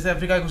गरीब जैसे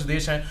अफ्रीका के कुछ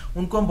देश हैं,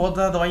 उनको हम बहुत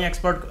ज़्यादा दवाइयाँ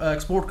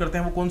एक्सपोर्ट करते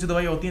हैं। वो कौन सी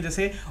दवाई होती हैं,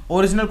 जैसे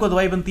ओरिजिनल को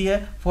दवाई बनती है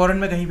फॉरेन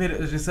में कहीं पे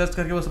रिसर्च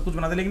करके वो सब कुछ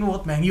बनाते हैं, लेकिन वो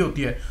बहुत महंगी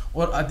होती है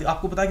और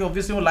आपको पता है कि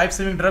ऑब्वियसली वो लाइफ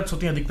सेविंग ड्रग्स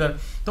होती हैं अधिकतर।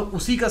 तो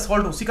उसी का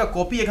सॉल्ट, उसी का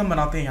कॉपी एक हम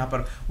बनाते हैं यहाँ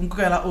पर,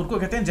 उनको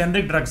कहते हैं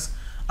जेनरिक ड्रग्स।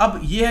 अब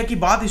ये है कि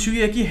बात इशू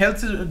ये है कि हेल्थ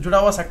से जुड़ा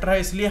हुआ सेक्टर है,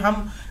 इसलिए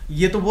हम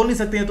ये तो बोल नहीं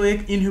सकते हैं, तो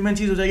एक इनह्यूमन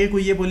चीज़ हो जाएगी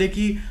कोई ये बोले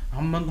कि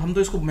हम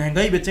तो इसको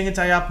महंगा ही बेचेंगे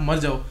चाहे आप मर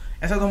जाओ,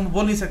 ऐसा तो हम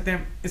बोल नहीं सकते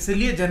हैं।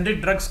 इसलिए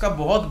जेनरिक ड्रग्स का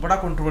बहुत बड़ा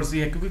कंट्रोवर्सी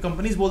है, क्योंकि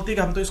कंपनीज बोलती है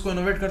कि हम तो इसको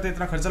इनोवेट करते हैं,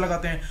 इतना खर्चा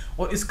लगाते हैं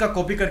और इसका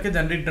कॉपी करके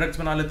जेनरिक ड्रग्स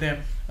बना लेते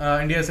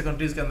हैं इंडिया जैसे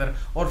कंट्रीज के अंदर,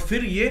 और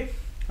फिर ये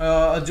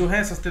जो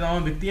है सस्ते दामों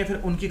में बिकती है, फिर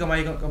उनकी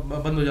कमाई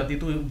बंद हो जाती है।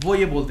 तो वो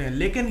ये बोलते हैं,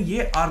 लेकिन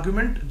ये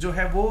आर्गुमेंट जो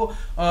है वो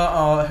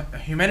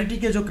ह्यूमैनिटी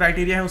के जो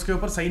क्राइटेरिया है उसके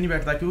ऊपर सही नहीं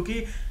बैठता,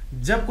 क्योंकि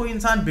जब कोई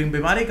इंसान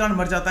बीमारी के कारण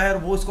मर जाता है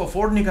और वो इसको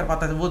अफोर्ड नहीं कर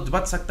पाता है, वो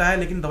बच सकता है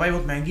लेकिन दवाई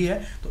बहुत महंगी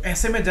है, तो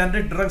ऐसे में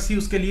जेनरिक ड्रग्स ही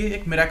उसके लिए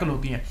एक मिरेकल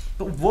होती हैं।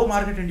 तो वो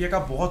मार्केट इंडिया का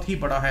बहुत ही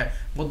बड़ा है,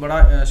 बहुत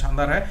बड़ा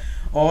शानदार है।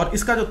 और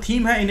इसका जो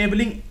थीम है,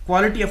 enabling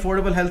quality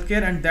affordable health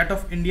care and that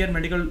of Indian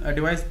medical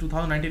device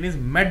 2019 is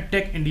made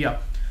take India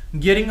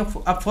gearing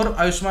up for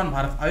Ayushman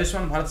Bharat.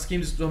 Ayushman Bharat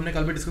scheme जो हमने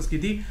कल भी डिस्कस की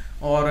थी,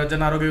 और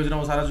जन आरोग्य योजना,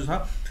 वो सारा जो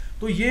था,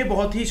 तो ये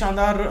बहुत ही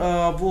शानदार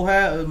वो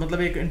है,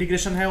 मतलब एक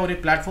इंटीग्रेशन है और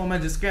एक प्लेटफॉर्म है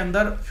जिसके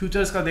अंदर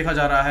फ्यूचर्स का देखा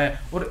जा रहा है।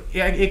 और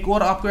एक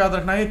और आपको याद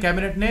रखना है कि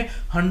कैबिनेट ने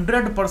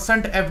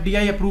 100%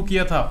 FDI अप्रूव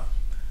किया था।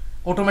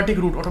 ऑटोमेटिक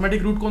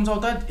रूट कौन सा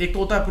होता है, एक तो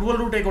होता है अप्रूवल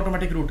रूट, एक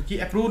ऑटोमेटिक रूट की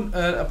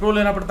अप्रूवल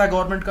लेना पड़ता है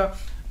गवर्नमेंट का।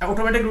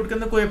 ऑटोमेटिक रूट के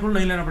अंदर कोई अप्रूवल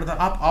नहीं लेना पड़ता,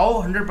 आप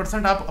आओ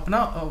 100% आप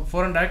अपना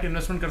फॉरेन डायरेक्ट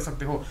इन्वेस्टमेंट कर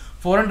सकते हो।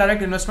 फॉरेन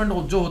डायरेक्ट इन्वेस्टमेंट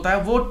जो होता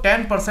है वो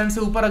 10%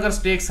 से ऊपर अगर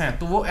स्टेक्स हैं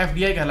तो वो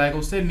FDI कहलाएगा,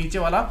 उससे नीचे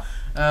वाला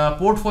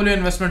पोर्टफोलियो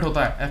इन्वेस्टमेंट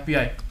होता है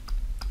FPI।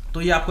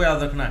 तो ये आपको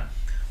याद रखना है।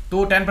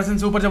 तो 10%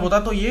 से ऊपर जब होता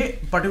है तो ये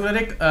पर्टिकुलर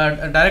एक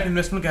डायरेक्ट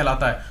इन्वेस्टमेंट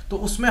कहलाता है। तो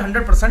उसमें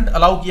 100%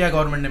 अलाउ किया है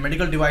गवर्नमेंट ने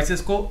मेडिकल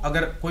डिवाइसेस को,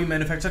 अगर कोई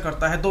मैन्युफैक्चर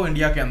करता है तो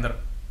इंडिया के अंदर,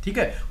 ठीक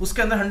है,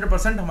 उसके अंदर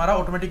 100% हमारा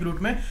ऑटोमेटिक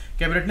रूट में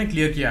कैबिनेट ने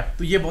क्लियर किया।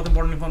 तो ये बहुत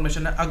इंपॉर्टेंट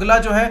इन्फॉर्मेशन है। अगला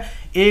जो है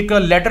एक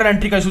लेटर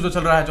एंट्री का इशू जो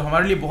चल रहा है, जो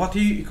हमारे लिए बहुत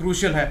ही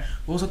क्रूशियल है,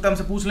 हो सकता है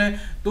हमसे पूछ लें,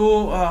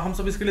 तो हम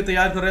सब इसके लिए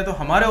तैयार कर रहे हैं। तो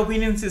हमारे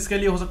ओपिनियंस इसके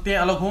लिए हो सकते हैं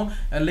अलग हों,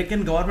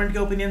 लेकिन गवर्नमेंट के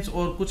ओपिनियंस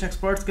और कुछ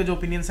एक्सपर्ट्स के जो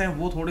ओपिनियंस हैं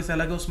वो थोड़े से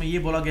अलग है। उसमें ये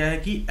बोला गया है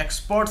कि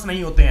एक्सपर्ट्स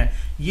नहीं होते हैं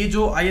ये,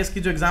 जो IAS की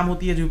जो एग्जाम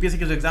होती है, UPSC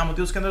की जो एग्जाम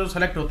होती है, उसके अंदर जो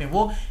सेलेक्ट होते हैं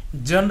वो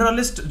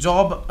जर्नलिस्ट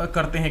जॉब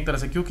करते हैं एक तरह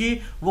से, क्योंकि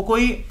वो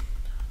कोई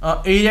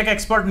एरिया के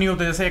एक्सपर्ट नहीं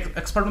होते। जैसे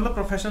एक्सपर्ट मतलब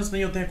प्रोफेशनल्स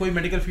नहीं होते हैं, कोई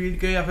मेडिकल फील्ड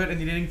के या फिर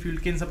इंजीनियरिंग फील्ड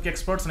के, इन सब के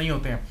एक्सपर्ट्स नहीं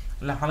होते हैं।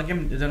 हालांकि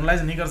हम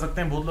जनरलाइज नहीं कर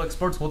सकते हैं, बहुत लोग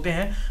एक्सपर्ट्स होते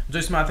हैं जो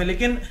इसमें आते हैं,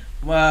 लेकिन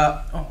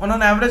ऑन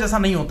एन एवरेज ऐसा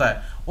नहीं होता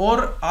है।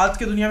 और आज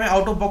की दुनिया में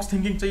आउट ऑफ बॉक्स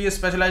थिंकिंग चाहिए,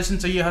 स्पेशलाइजेशन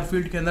चाहिए हर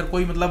फील्ड के अंदर।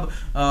 कोई मतलब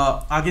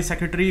आगे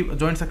सेक्रेटरी,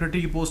 जॉइंट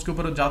सेक्रेटरी की पोस्ट के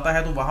ऊपर जाता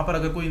है, तो वहां पर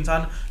अगर कोई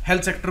इंसान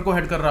हेल्थ सेक्टर को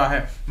हेड कर रहा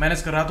है,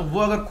 मैनेज कर रहा है, तो वो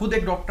अगर खुद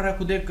एक डॉक्टर है,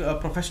 खुद एक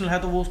प्रोफेशनल है,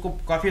 तो वो उसको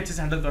काफी अच्छे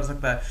से हैंडल कर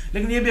सकता है।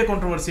 लेकिन ये भी एक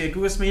कंट्रोवर्सी है,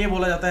 क्योंकि इसमें ये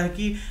बोला जाता है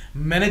कि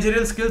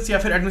मैनेजरियल स्किल्स या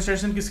फिर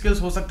एडमिनिस्ट्रेशन की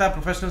स्किल्स हो सकता है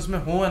प्रोफेशनल्स में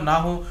हो या ना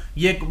हो,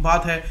 ये एक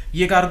बात है।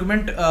 ये एक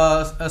आर्गुमेंट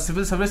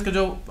सिविल सर्विस के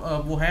जो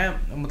वो हैं,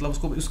 मतलब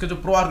उसको उसके जो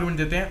प्रो आर्गुमेंट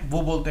देते हैं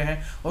वो बोलते हैं,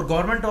 और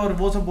गवर्नमेंट और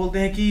वो सब बोलते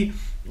हैं कि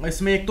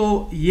इसमें एक तो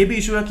ये भी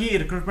इशू है कि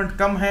रिक्रूटमेंट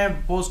कम है,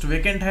 पोस्ट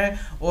वेकेंट है,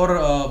 और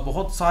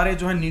बहुत सारे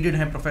जो है नीडेड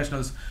हैं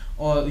प्रोफेशनल्स।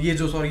 और ये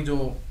जो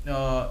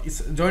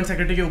इस जॉइंट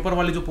सेक्रेटरी के ऊपर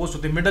वाली जो पोस्ट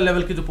होती है, मिडिल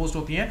लेवल की जो पोस्ट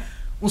होती हैं,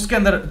 उसके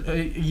अंदर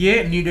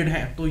ये नीडेड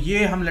हैं। तो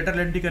ये हम लेटर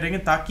एंट्री करेंगे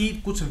ताकि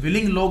कुछ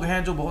विलिंग लोग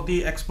हैं जो बहुत ही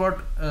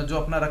एक्सपर्ट जो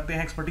अपना रखते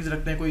हैं, एक्सपर्टीज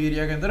रखते हैं कोई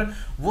एरिया के अंदर,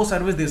 वो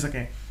सर्विस दे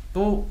सकें।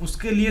 तो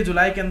उसके लिए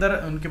जुलाई के अंदर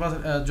उनके पास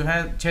जो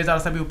है 6000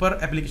 से भी ऊपर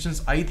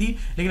एप्लीकेशंस आई थी,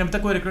 लेकिन अभी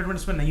तक कोई रिक्रूटमेंट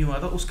इसमें नहीं हुआ।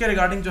 तो उसके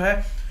रिगार्डिंग जो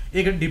है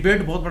एक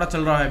डिबेट बहुत बड़ा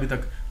चल रहा है अभी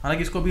तक,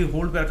 हालांकि इसको भी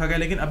होल्ड पे रखा गया,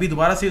 लेकिन अभी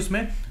दोबारा से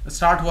उसमें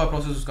स्टार्ट हुआ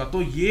प्रोसेस उसका।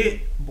 तो ये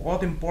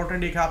बहुत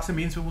इंपॉर्टेंट एक आपसे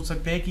मेंस पे पूछ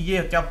सकते हैं कि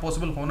ये क्या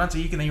पॉसिबल होना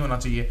चाहिए कि नहीं होना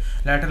चाहिए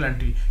लेटरल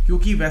एंट्री,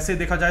 क्योंकि वैसे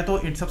देखा जाए तो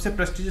इन सबसे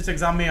प्रेस्टिजियस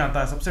एग्जाम में आता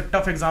है, सबसे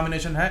टफ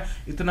एग्जामिनेशन है।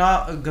 इतना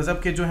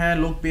गजब के जो है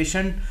लोग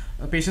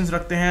पेशेंस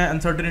रखते हैं,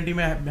 अनसर्टेनिटी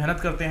में मेहनत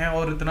करते हैं,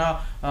 और इतना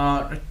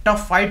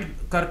टफ फाइट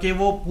करके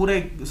वो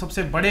पूरे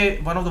सबसे बड़े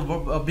वन ऑफ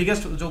द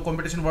बिगेस्ट जो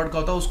कंपटीशन वर्ल्ड का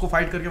होता है उसको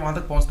फाइट करके वहां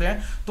तक पहुंचते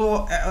हैं। तो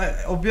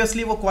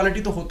ऑब्वियसली वो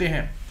क्वालिटी तो होते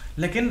हैं,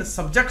 लेकिन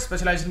सब्जेक्ट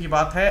स्पेशलाइजेशन की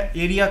बात है,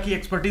 एरिया की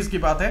एक्सपर्टीज की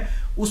बात है,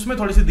 उसमें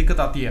थोड़ी सी दिक्कत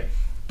आती है।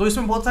 तो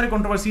इसमें बहुत सारी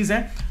कंट्रोवर्सीज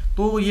हैं,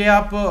 तो ये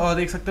आप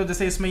देख सकते हो।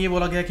 जैसे इसमें ये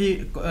बोला गया कि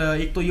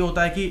एक तो ये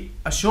होता है कि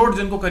अश्योर्ड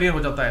जिनको करियर हो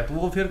जाता है तो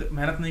वो फिर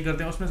मेहनत नहीं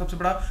करते हैं, उसमें सबसे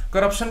बड़ा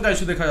करप्शन का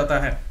इशू देखा जाता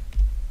है।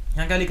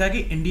 यहाँ क्या लिखा है कि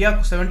इंडिया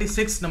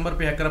 76 नंबर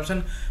पे है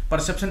करप्शन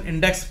परसेप्शन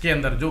इंडेक्स के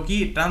अंदर, जो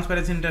कि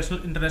ट्रांसपेरेंसी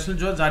इंटरनेशनल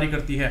जो जारी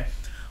करती है।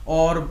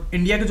 और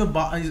इंडिया के जो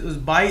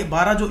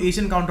 12 जो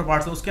एशियन काउंटर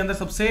पार्ट्स है उसके अंदर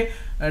सबसे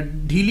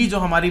ढीली जो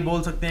हमारी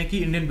बोल सकते हैं कि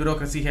इंडियन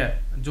ब्यूरोक्रेसी है,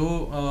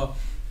 जो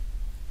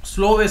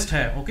स्लोवेस्ट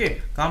है, ओके,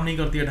 काम नहीं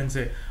करती है ढंग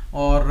से,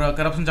 और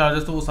करप्शन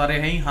चार्जेस तो वो सारे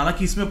हैं ही।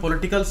 हालांकि इसमें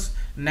पॉलिटिकल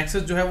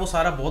नेक्सस जो है वो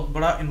सारा बहुत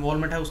बड़ा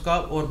इन्वॉल्वमेंट है उसका,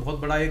 और बहुत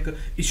बड़ा एक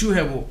इशू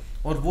है वो,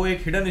 और वो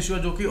एक हिडन इशू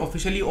है जो कि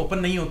ऑफिशियली ओपन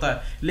नहीं होता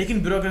है,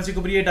 लेकिन ब्यूरोक्रेसी के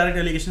ऊपर ये डायरेक्ट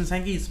एलिगेशंस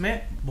हैं कि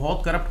इसमें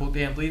बहुत करप्ट होते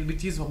हैं। तो ये भी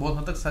चीज़ बहुत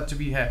हद तक सच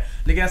भी है,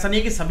 लेकिन ऐसा नहीं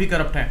है कि सभी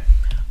करप्ट हैं।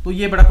 तो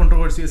ये बड़ा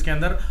कंट्रोवर्सी है इसके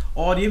अंदर।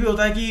 और ये भी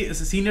होता है कि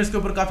सीनियर्स के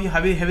ऊपर काफ़ी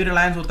हैवी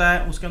रिलायंस होता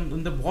है, उसके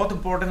अंदर बहुत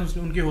इंपॉर्टेंस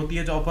उनकी होती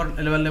है जो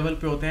अपर लेवल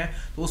पे होते हैं,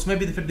 तो उसमें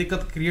भी फिर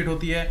दिक्कत क्रिएट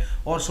होती है।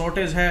 और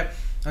शॉर्टेज है,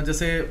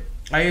 जैसे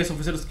IAS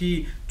ऑफिसर्स की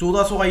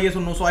 1400 IAS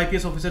और 900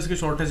 IPS ऑफिसर्स की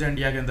शॉर्टेज है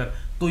इंडिया के अंदर,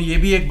 तो ये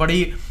भी एक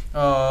बड़ी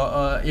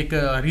एक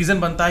रीज़न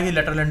बनता है कि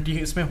लेटरल एंट्री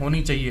इसमें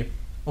होनी चाहिए।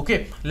 ओके,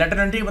 लेटरल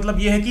एंट्री मतलब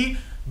ये है कि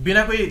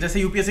बिना कोई,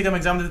 जैसे UPSC का हम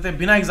एग्जाम देते हैं,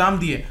 बिना एग्जाम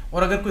दिए,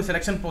 और अगर कोई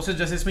सिलेक्शन प्रोसेस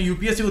जैसे इसमें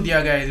UPSC को दिया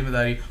गया है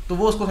जिम्मेदारी, तो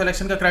वो उसको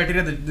सिलेक्शन का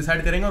क्राइटेरिया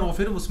डिसाइड करेंगे और वो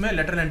फिर उसमें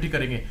लेटरल एंट्री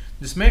करेंगे,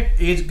 जिसमें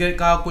एज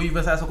का कोई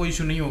वैसा ऐसा कोई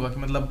इशू नहीं होगा कि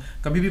मतलब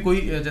कभी भी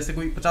कोई, जैसे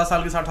कोई 50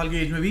 साल की 60 साल की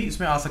एज में भी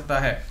इसमें आ सकता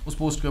है उस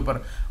पोस्ट के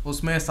ऊपर।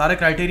 उसमें सारे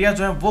क्राइटेरिया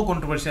जो है वो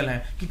कंट्रोवर्शियल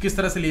हैं कि किस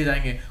तरह से लिए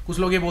जाएंगे। कुछ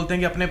लोग ये बोलते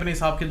हैं कि अपने अपने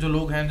हिसाब के जो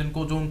लोग हैं,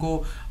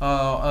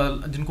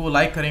 जिनको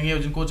लाइक करेंगे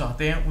और जिनको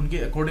चाहते हैं उनके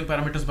अकॉर्डिंग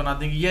पैरामीटर्स बना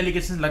देंगे, ये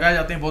एलिगेशन लगाए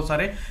जाते हैं बहुत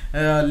सारे,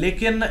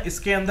 लेकिन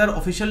इसके अंदर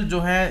ऑफिशियल जो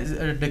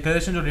है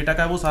डिक्लेरेशन जो डेटा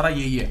का है वो सारा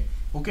यही है।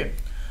 ओके,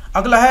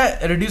 अगला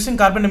है reducing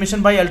carbon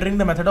emission by altering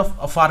the method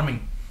of farming.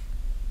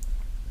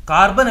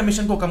 Carbon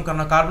emission को कम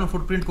करना, कार्बन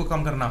फुटप्रिंट को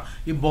कम करना,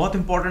 ये बहुत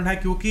इंपॉर्टेंट है,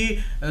 क्योंकि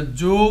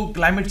जो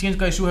क्लाइमेट चेंज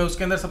का इशू है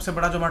उसके अंदर सबसे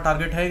बड़ा जो हमारा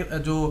टारगेट है,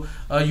 जो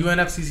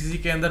UNFCCC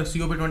के अंदर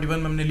COP21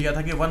 में हमने लिया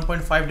था कि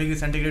 1.5 डिग्री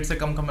सेंटीग्रेड से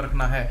कम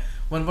रखना है।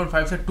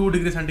 1.5 से 2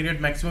 डिग्री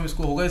सेंटीग्रेड मैक्सिमम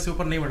इसको होगा, इससे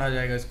ऊपर नहीं बढ़ाया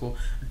जाएगा इसको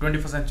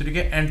 21st सेंचुरी के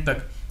एंड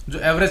तक। जो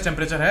एवरेज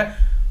टेम्परेचर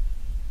है,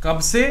 कब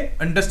से,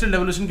 इंडस्ट्रियल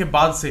रेवोल्यूशन के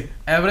बाद से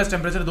एवरेज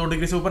टेम्परेचर 2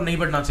 डिग्री से ऊपर नहीं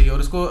बढ़ना चाहिए, और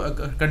इसको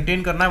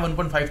कंटेन करना है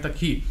 1.5 तक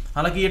ही।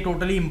 हालांकि ये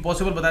टोटली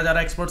इम्पॉसिबल बताया जा रहा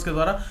है एक्सपर्ट्स के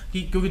द्वारा,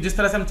 कि क्योंकि जिस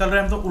तरह से हम चल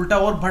रहे हैं हम तो उल्टा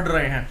और बढ़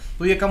रहे हैं,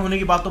 तो ये कम होने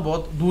की बात तो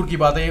बहुत दूर की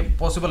बात है, ये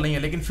पॉसिबल नहीं है,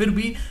 लेकिन फिर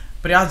भी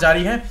प्रयास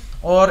जारी है।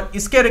 और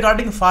इसके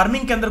रिगार्डिंग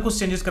फार्मिंग के अंदर कुछ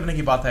चेंजेस करने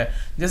की बात है।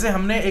 जैसे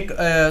हमने एक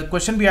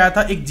क्वेश्चन भी आया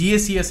था, एक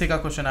GSCSA का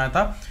क्वेश्चन आया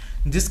था,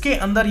 जिसके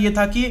अंदर ये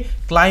था कि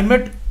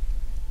क्लाइमेट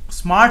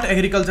स्मार्ट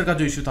एग्रीकल्चर का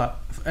जो इशू था,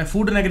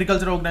 फूड एंड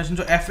एग्रीकल्चर ऑर्गेनाइजेशन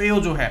जो FAO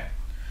जो है,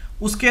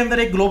 उसके अंदर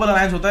एक ग्लोबल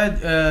अलायंस होता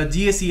है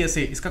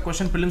GACSA। इसका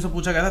क्वेश्चन प्रीलिम्स में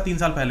पूछा गया था 3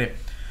 साल पहले,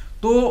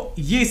 तो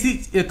ये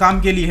इसी काम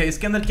के लिए है।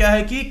 इसके अंदर क्या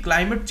है कि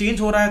क्लाइमेट चेंज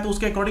हो रहा है तो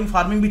उसके अकॉर्डिंग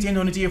फार्मिंग भी चेंज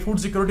होनी चाहिए। फूड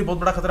सिक्योरिटी बहुत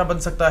बड़ा खतरा बन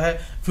सकता है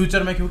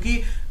फ्यूचर में,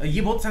 क्योंकि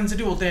ये बहुत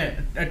सेंसिटिव होते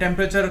हैं,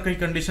 टेम्परेचर की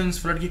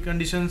कंडीशंस, फ्लड की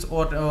कंडीशंस,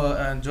 और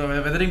जो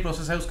वेदरिंग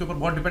प्रोसेस है उसके ऊपर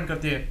बहुत डिपेंड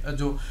करती है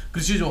जो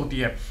कृषि जो होती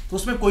है। तो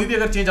उसमें कोई भी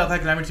अगर चेंज आता है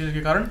क्लाइमेट चेंज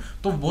के कारण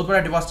तो बहुत बड़ा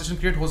डिवास्टेशन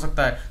क्रिएट हो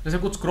सकता है। जैसे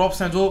कुछ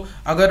क्रॉप्स हैं जो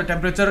अगर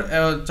टेम्परेचर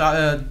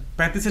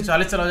 35 से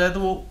 40 चला जाए तो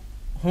वो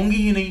होंगी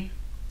ही नहीं।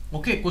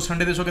 ओके, कुछ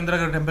ठंडे देशों के अंदर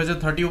अगर टेम्परेचर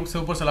 30 से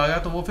ऊपर चला गया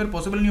तो वो फिर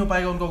पॉसिबल नहीं हो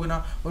पाएगा उनका उगना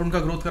और उनका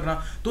ग्रोथ करना।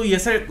 तो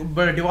ऐसे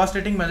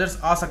डिवास्टेटिंग मेजर्स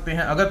आ सकते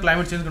हैं अगर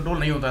क्लाइमेट चेंज कंट्रोल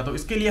नहीं होता है। तो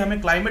इसके लिए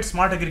हमें क्लाइमेट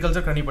स्मार्ट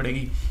एग्रीकल्चर करनी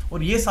पड़ेगी,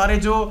 और ये सारे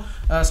जो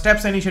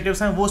स्टेप्स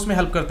इनिशिएटिव्स हैं वो उसमें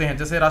हेल्प करते हैं।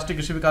 जैसे राष्ट्रीय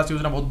कृषि विकास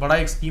योजना बहुत बड़ा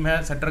एक स्कीम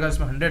है सेंटर का,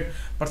 जिसमें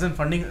 100%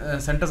 फंडिंग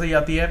सेंटर से ही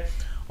आती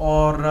है।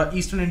 और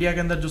ईस्टर्न इंडिया के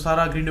अंदर जो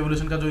सारा ग्रीन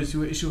रेवोल्यूशन का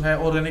जो इशू है,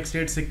 ऑर्गेनिक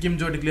स्टेट सिक्किम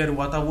जो डिक्लेयर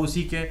हुआ था वो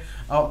उसी के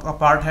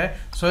पार्ट है।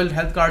 सॉइल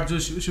हेल्थ कार्ड जो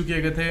इशू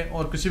किए गए थे,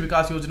 और कृषि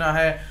विकास योजना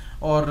है,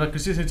 और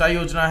कृषि सिंचाई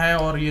योजना है,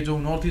 और ये जो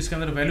नॉर्थ ईस्ट के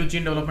अंदर वैल्यू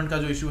चेन डेवलपमेंट का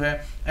जो इशू है,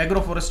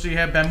 एग्रो फॉरेस्ट्री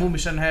है, बैम्बू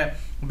मिशन है।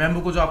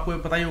 बैम्बू को जो आपको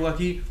पता ही होगा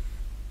कि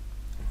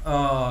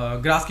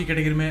ग्रास की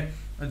कैटेगरी में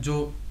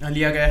जो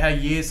लिया गया है,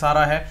 ये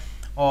सारा है।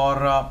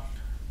 और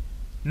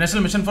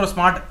national mission for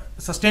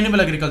smart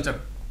sustainable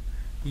agriculture,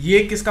 ये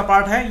किसका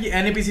पार्ट है? ये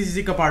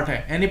NAPCC का पार्ट है।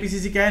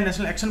 NAPCC क्या है?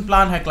 नेशनल एक्शन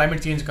प्लान है क्लाइमेट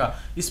चेंज का।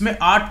 इसमें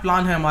 8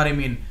 प्लान है हमारे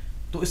मेन,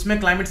 तो इसमें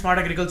क्लाइमेट स्मार्ट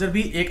एग्रीकल्चर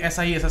भी एक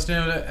ऐसा ही है,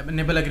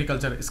 सस्टेनेबल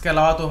एग्रीकल्चर। इसके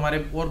अलावा तो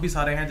हमारे और भी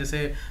सारे हैं, जैसे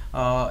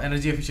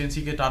एनर्जी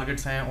एफिशिएंसी के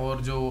टारगेट्स हैं,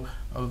 और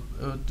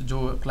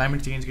जो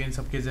क्लाइमेट चेंज के इन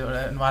सबके,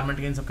 एनवायरनमेंट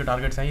के इन सबके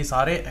टारगेट्स हैं, ये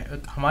सारे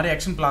हमारे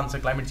एक्शन प्लान्स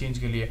हैं क्लाइमेट चेंज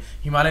के लिए।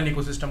 हिमालयन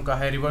इकोसिस्टम का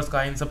है, रिवर्स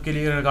का है, इन सब के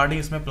लिए रिगार्डिंग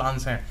इसमें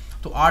प्लान्स हैं।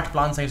 तो 8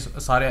 प्लान्स हैं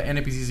सारे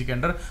NAPCC के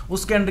अंडर।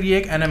 उसके अंडर ये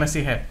एक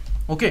NMSA है।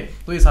 ओके,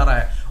 तो ये सारा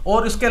है।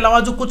 और इसके अलावा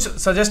जो कुछ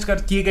सजेस्ट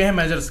किए गए हैं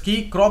मेजर्स की,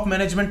 क्रॉप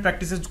मैनेजमेंट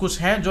प्रैक्टिसेस कुछ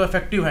हैं जो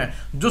इफेक्टिव हैं,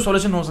 जो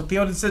सॉल्यूशन हो सकती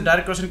है। और इससे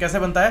डायरेक्ट क्वेश्चन कैसे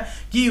बनता है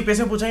कि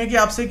UPSC पूछेंगे कि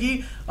आपसे कि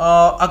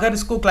अगर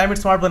इसको क्लाइमेट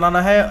स्मार्ट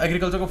बनाना है,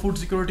 एग्रीकल्चर को, फूड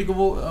सिक्योरिटी को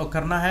वो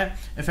करना है,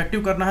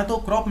 इफेक्टिव करना है, तो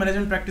क्रॉप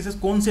मैनेजमेंट प्रैक्टिसेस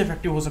कौन सी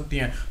इफेक्टिव हो सकती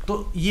हैं?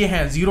 तो ये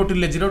है जीरो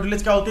टिलेज। जीरो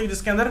टिलेज क्या होती है?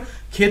 जिसके अंदर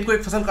खेत को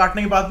एक फसल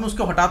काटने के बाद में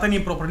उसको हटाते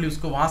नहीं प्रॉपर्ली,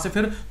 उसको वहां से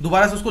फिर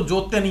दोबारा से उसको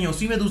जोतते नहीं है,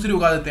 उसी में दूसरी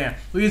उगा देते हैं।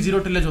 तो ये जीरो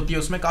टिलेज होती है।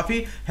 उसमें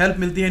काफी हेल्प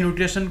मिलती है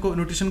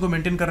न्यूट्रिशन को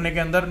मेंटेन करने के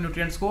अंदर,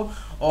 न्यूट्रिएंट्स को,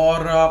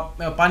 और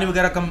पानी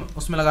वगैरह कम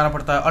उसमें लगाना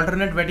पड़ता है।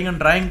 अल्टरनेट वेटिंग एंड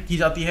ड्राइंग की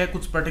जाती है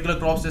कुछ पर्टिकुलर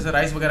क्रॉप्स जैसे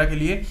राइस वगैरह के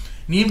लिए।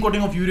 नीम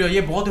कोटिंग ऑफ यूरिया,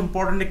 ये बहुत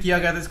इंपॉर्टेंट किया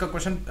गया था। इसका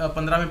क्वेश्चन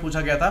 15 में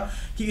पूछा गया था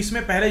कि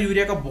इसमें पहले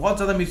यूरिया का बहुत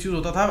ज्यादा मिसयूज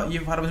होता था, ये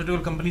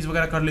फार्मास्यूटिकल कंपनीज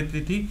वगैरह कर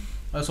लेती थी,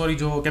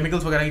 जो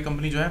केमिकल्स वगैरह की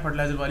कंपनी जो है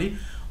फर्टिलाइजर वाली,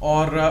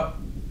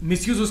 और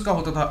मिसयूज उसका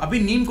होता था। अभी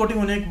नीम कोटिंग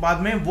होने के बाद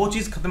में वो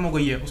चीज़ खत्म हो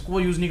गई है, उसको वो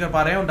यूज नहीं कर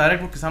पा रहे हैं, और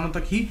डायरेक्ट वो किसानों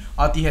तक ही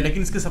आती है।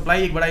 लेकिन इसकी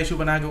सप्लाई एक बड़ा इशू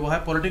बनाया गया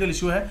है, पॉलिटिकल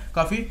इशू है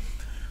काफ़ी।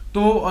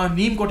 तो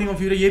नीम कोटिंग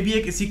ऑफ यूरिया, ये भी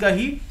एक इसी का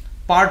ही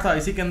पार्ट था,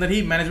 इसी के अंदर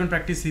ही मैनेजमेंट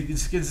प्रैक्टिस थी,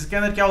 जिसके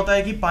अंदर क्या होता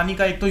है कि पानी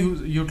का एक तो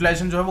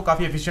यूटिलाइजेशन जो है वो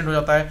काफ़ी एफिशिएंट हो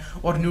जाता है,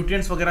 और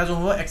न्यूट्रिएंट्स वगैरह जो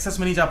है एक्सेस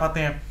में नहीं जा पाते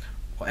हैं,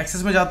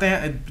 एक्सेस में जाते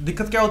हैं,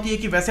 दिक्कत क्या होती है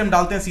कि वैसे हम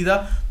डालते हैं सीधा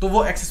तो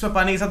वो एक्सेस में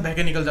पानी के साथ बह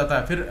के निकल जाता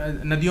है,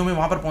 फिर नदियों में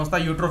वहां पर पहुंचता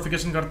है,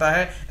 यूट्रोफिकेशन करता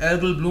है,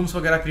 एल्गल ब्लूम्स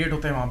वगैरह क्रिएट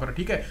होते हैं वहां पर,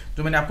 ठीक है,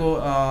 जो मैंने आपको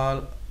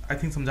आई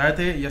थिंक समझाए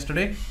थे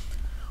यस्टरडे।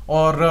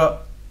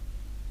 और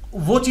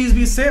वो चीज़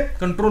भी इससे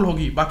कंट्रोल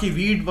होगी। बाकी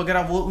वीड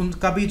वगैरह वो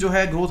उनका भी जो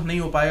है ग्रोथ नहीं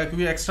हो पाएगा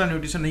क्योंकि एक्स्ट्रा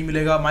न्यूट्रिशन नहीं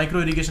मिलेगा।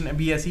 माइक्रो इरिगेशन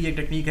भी ऐसी एक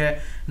टेक्निक है,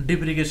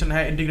 ड्रिप इरिगेशन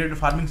है, इंटीग्रेटेड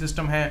फार्मिंग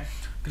सिस्टम है,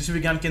 कृषि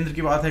विज्ञान केंद्र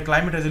की बात है,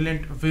 क्लाइमेट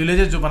रेजिलिएंट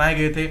विलेजेस जो बनाए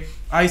गए थे,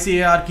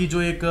 ICAR की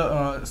जो एक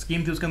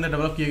स्कीम थी उसके अंदर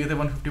डेवलप किए गए थे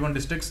 151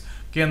 डिस्ट्रिक्ट्स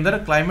के अंदर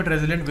क्लाइमेट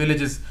रेजिलिएंट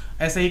विलेजेस।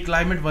 ऐसे ही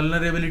क्लाइमेट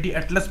वल्नरेबिलिटी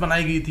एटलस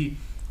बनाई गई थी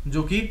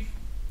जो कि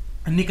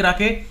निकरा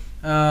के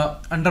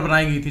अंडर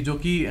बनाई गई थी, जो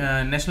कि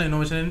national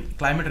innovation in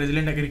climate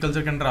resilient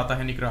agriculture के अंडर आता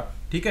है निकरा,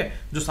 ठीक है।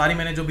 जो सारी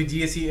मैंने जो भी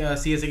GSE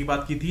CSA की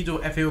बात की थी,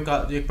 जो FAO का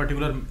जो एक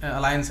पर्टिकुलर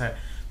अलायंस है,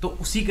 तो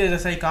उसी के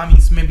जैसा ही काम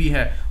इसमें भी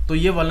है। तो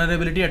ये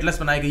वल्नरेबिलिटी एटलस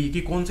बनाई गई है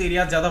कि कौन से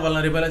एरिया ज़्यादा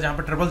वल्नरेबल है, जहाँ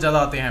पर ट्रबल ज़्यादा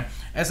आते हैं।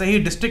 ऐसे ही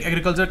डिस्ट्रिक्ट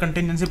एग्रीकल्चर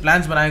कंटिजेंसी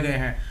प्लान्स बनाए गए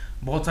हैं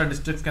बहुत सारे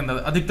डिस्ट्रिक्ट्स के अंदर,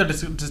 अधिकतर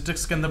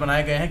डिस्ट्रिक्ट्स के अंदर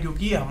बनाए गए हैं,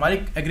 क्योंकि हमारी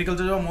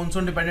एग्रीकल्चर जो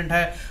मानसून डिपेंडेंट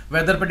है,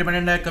 वेदर पर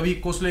डिपेंडेंट है। कभी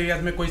कोस्टल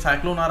एरियाज में कोई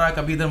साइक्लोन आ रहा है,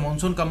 कभी इधर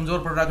मानसून कमजोर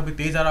पड़ रहा है, कभी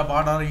तेज आ रहा है,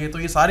 बाढ़ आ रही है, तो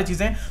ये सारी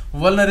चीज़ें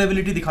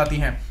वल्नरेबिलिटी दिखाती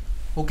हैं।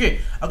 ओके,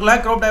 अगला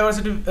है क्रॉप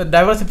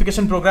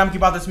डाइवर्सिफिकेशन प्रोग्राम की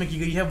बात इसमें की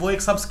गई है। वो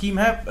एक सब स्कीम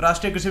है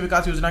राष्ट्रीय कृषि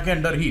विकास योजना के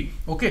अंडर ही।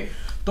 ओके,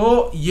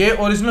 तो ये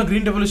ओरिजिनल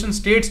ग्रीन रेवोल्यूशन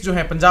स्टेट्स जो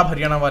है पंजाब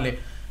हरियाणा वाले,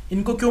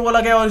 इनको क्यों बोला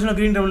गया ओरिजिनल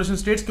ग्रीन रेवोल्यूशन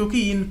स्टेट्स?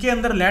 क्योंकि इनके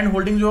अंदर लैंड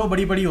होल्डिंग जो है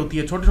बड़ी बड़ी होती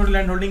है, छोटे छोटे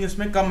लैंड होल्डिंग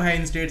इसमें कम है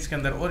इन स्टेट्स के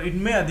अंदर, और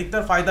इनमें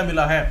अधिकतर फायदा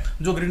मिला है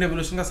जो ग्रीन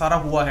रेवोल्यूशन का सारा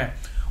हुआ है।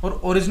 और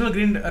ओरिजिनल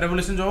ग्रीन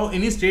रेवोल्यूशन जो है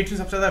इन्हीं स्टेट्स में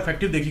सबसे ज़्यादा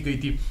इफेक्टिव देखी गई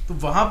थी। तो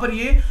वहाँ पर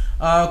ये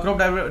क्रॉप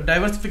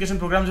डाइवर्सिफिकेशन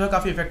प्रोग्राम जो है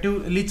काफ़ी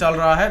इफेक्टिवली चल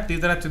रहा है,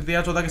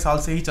 13-14 के साल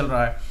से ही चल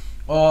रहा है।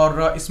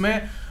 और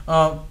इसमें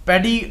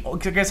पैडी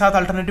के साथ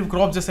अल्टरनेटिव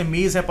क्रॉप जैसे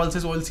मेज है,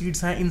 पल्सेस, ऑयल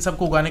सीड्स हैं, इन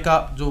सबको उगाने का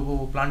जो वो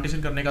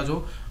प्लांटेशन करने का जो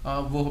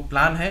वो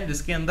प्लान है,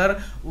 जिसके अंदर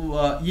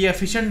ये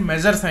एफिशिएंट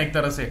मेजर्स हैं एक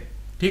तरह से,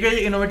 ठीक है।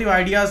 ये इनोवेटिव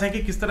आइडियाज़ हैं कि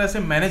किस तरह से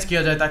मैनेज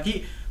किया जाए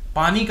ताकि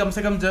पानी कम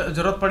से कम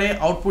जरूरत पड़े,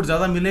 आउटपुट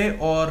ज़्यादा मिले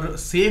और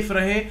सेफ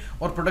रहे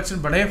और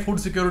प्रोडक्शन बढ़े, फूड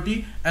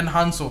सिक्योरिटी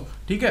एनहांस हो,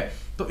 ठीक है।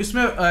 तो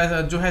इसमें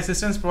जो है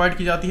असिस्टेंस प्रोवाइड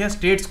की जाती है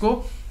स्टेट्स को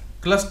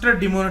cluster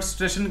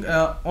demonstration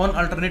on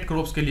alternate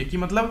crops के लिए, कि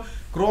मतलब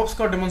क्रॉप्स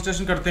का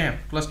डिमोन्स्ट्रेशन करते हैं,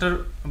 क्लस्टर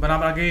बना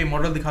के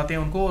मॉडल दिखाते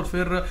हैं उनको, और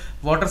फिर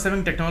वाटर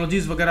सेविंग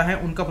टेक्नोलॉजीज वगैरह हैं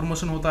उनका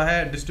प्रमोशन होता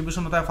है,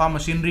 डिस्ट्रीब्यूशन होता है, फार्म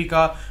मशीनरी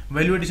का,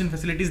 वैल्यू एडिशन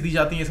फैसिलिटीज दी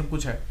जाती हैं, ये सब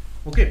कुछ है।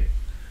 ओके,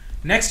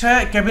 नेक्स्ट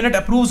है cabinet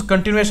approves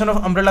continuation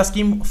of umbrella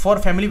scheme for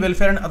family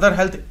welfare and other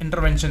health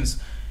interventions.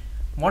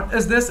 What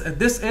is this?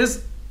 This is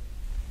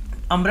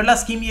umbrella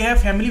scheme, ये है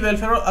फैमिली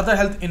वेलफेयर और अदर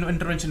हेल्थ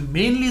इंटरवेंशन।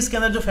 मेनली इसके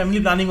अंदर जो फैमिली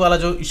प्लानिंग वाला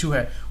जो इशू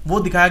है वो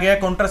दिखाया गया है,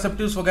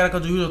 कॉन्ट्रासेप्टिव्स वगैरह का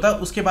जो यूज होता है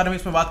उसके बारे में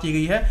इसमें बात की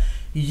गई है।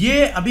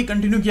 ये अभी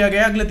कंटिन्यू किया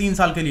गया है अगले 3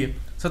 साल के लिए,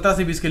 17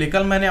 से 20 के लिए।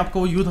 कल मैंने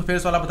आपको यूथ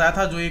अफेयर्स वाला बताया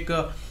था, जो एक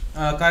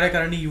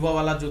कार्यकारिणी युवा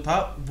वाला जो था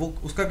वो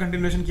उसका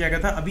कंटिन्यूएशन किया गया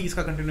था, अभी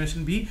इसका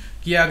कंटिन्यूएशन भी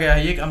किया गया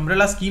है। ये एक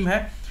अम्ब्रेला स्कीम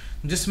है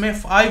जिसमें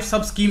 5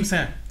 सब स्कीम्स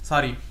हैं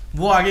सारी,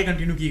 वो आगे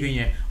कंटिन्यू की गई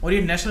हैं। और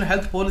ये नेशनल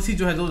हेल्थ पॉलिसी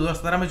जो है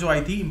 2017 में जो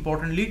आई थी,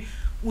 इंपॉर्टेंटली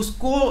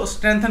उसको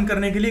स्ट्रेंथन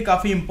करने के लिए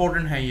काफ़ी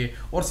इंपॉर्टेंट है ये।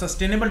 और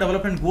सस्टेनेबल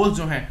डेवलपमेंट गोल्स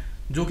जो हैं,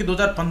 जो कि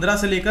 2015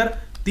 से लेकर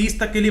 30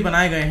 तक के लिए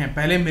बनाए गए हैं।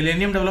 पहले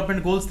मिलेनियम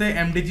डेवलपमेंट गोल्स थे,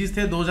 MDGs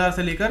थे 2000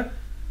 से लेकर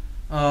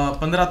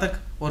 15 तक,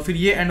 और फिर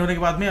ये एंड होने के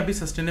बाद में अभी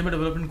सस्टेनेबल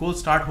डेवलपमेंट गोल्स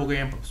स्टार्ट हो गए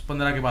हैं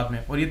 15 के बाद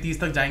में, और ये 30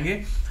 तक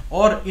जाएंगे,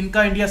 और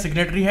इनका इंडिया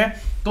सिग्नेटरी है,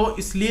 तो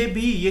इसलिए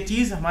भी ये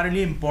चीज़ हमारे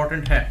लिए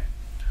इंपॉर्टेंट है।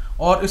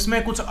 और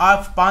इसमें कुछ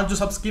 5 जो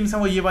सब स्कीम्स हैं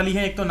वो ये वाली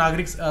हैं। एक तो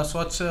नागरिक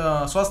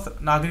स्वस्थ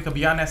नागरिक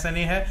अभियान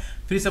SNA है,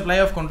 फ्री सप्लाई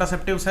ऑफ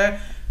कॉन्ट्रासेप्टिव्स है,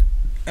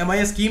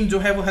 MIS स्कीम जो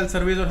है वो हेल्थ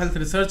सर्विस और हेल्थ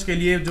रिसर्च के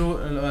लिए जो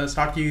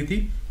स्टार्ट की गई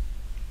थी,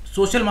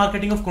 सोशल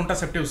मार्केटिंग ऑफ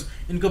कॉन्ट्रासेप्टिव्स,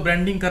 इनको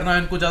ब्रांडिंग करना,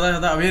 इनको ज़्यादा से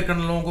ज़्यादा अवेयर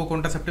करना लोगों को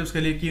कॉन्ट्रासेप्टिव्स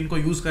के लिए कि इनको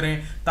यूज़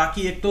करें,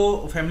 ताकि एक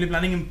तो फैमिली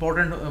प्लानिंग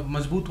इंपॉर्टेंट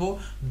मजबूत हो,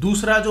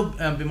 दूसरा जो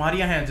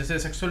बीमारियां हैं जैसे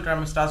सेक्सुअल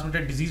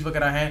ट्रांसमिटेड डिजीज़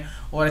वगैरह हैं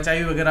और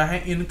HIV वगैरह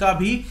हैं, इनका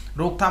भी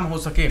रोकथाम हो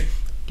सके,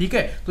 ठीक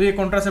है। तो ये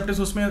कॉन्ट्रासेप्टिव्स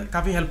उसमें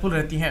काफ़ी हेल्पफुल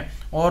रहती हैं।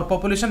 और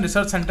पॉपुलेशन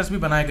रिसर्च सेंटर्स भी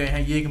बनाए गए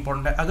हैं, ये एक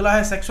इंपॉर्टेंट है। अगला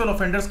है सेक्सुअल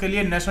ऑफेंडर्स के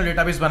लिए नेशनल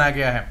डेटाबेस बनाया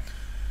गया है,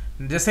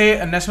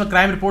 जैसे नेशनल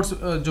क्राइम रिपोर्ट्स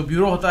जो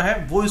ब्यूरो होता है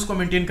वो इसको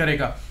मेंटेन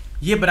करेगा,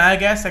 ये बनाया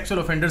गया है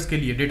सेक्सुअल ऑफेंडर्स के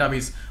लिए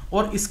डेटाबेस।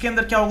 और इसके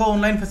अंदर क्या होगा,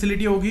 ऑनलाइन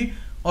फैसिलिटी होगी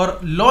और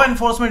लॉ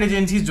एनफोर्समेंट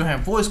एजेंसीज जो हैं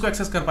वो इसको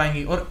एक्सेस कर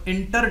पाएंगी, और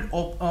इंटर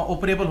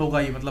ऑपरेबल होगा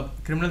ये, मतलब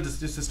क्रिमिनल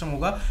जस्टिस सिस्टम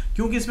होगा।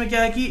 क्योंकि इसमें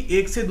क्या है कि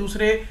एक से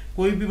दूसरे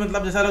कोई भी,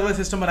 मतलब जैसे अलग अलग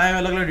सिस्टम बनाए हुए,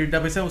 अलग अलग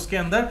डेटाबेस है, उसके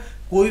अंदर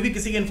कोई भी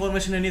किसी की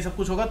इन्फॉर्मेशन नहीं, सब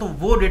कुछ होगा, तो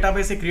वो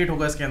डेटाबेस से क्रिएट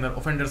होगा इसके अंदर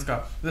ऑफेंडर्स का।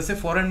 जैसे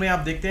फॉरेन में आप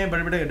देखते हैं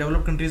बड़े बड़े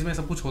डेवलप्ड कंट्रीज में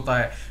सब कुछ होता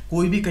है,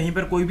 कोई भी कहीं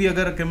पर कोई भी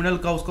अगर क्रिमिनल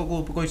का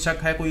उसको कोई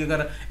शक है, कोई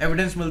अगर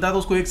एविडेंस मिलता है तो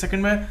उसको 1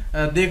 सेकंड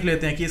में देख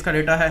लेते हैं कि इसका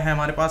डेटा है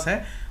हमारे पास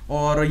है।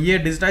 और ये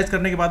डिजिटाइज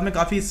करने के बाद में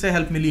काफ़ी इससे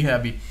हेल्प मिली है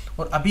अभी,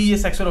 और अभी ये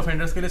सेक्सुअल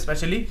ऑफेंडर्स के लिए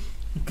स्पेशली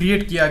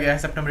क्रिएट किया गया है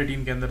सितंबर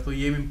 18 के अंदर, तो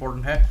ये भी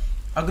इंपॉर्टेंट है।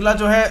 अगला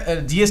जो है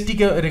GST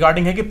के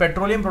रिगार्डिंग है कि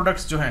पेट्रोलियम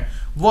प्रोडक्ट्स जो हैं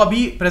वो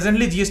अभी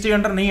प्रेजेंटली GST के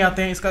अंडर नहीं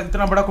आते हैं, इसका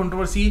इतना बड़ा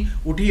कंट्रोवर्सी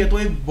उठी है। तो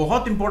एक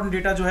बहुत इंपॉर्टेंट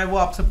डेटा जो है वो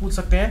आपसे पूछ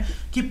सकते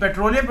हैं कि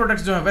पेट्रोलियम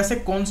प्रोडक्ट्स जो है वैसे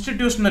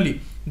कॉन्स्टिट्यूशनली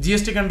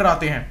GST के अंडर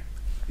आते हैं,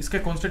 इसके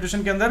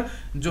कॉन्स्टिट्यूशन के अंदर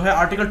जो है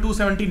आर्टिकल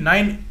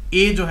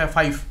 279A जो है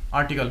 5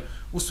 आर्टिकल,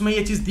 उसमें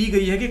ये चीज दी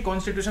गई है कि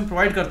कॉन्स्टिट्यूशन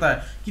प्रोवाइड करता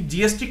है कि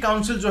जीएसटी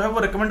काउंसिल जो है वो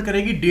रिकमेंड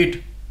करेगी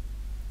डेट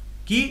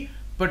कि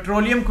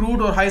पेट्रोलियम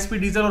क्रूड और हाई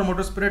स्पीड डीजल और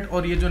मोटर स्पिरिट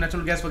और ये जो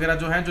नेचुरल गैस वगैरह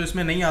जो है जो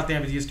इसमें नहीं आते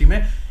हैं जीएसटी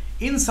में,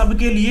 इन सब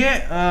के लिए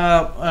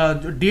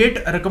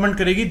डेट रिकमेंड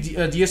करेगी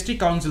जीएसटी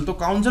काउंसिल। तो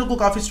काउंसिल को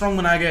काफी स्ट्रांग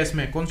बनाया गया है,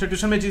 इसमें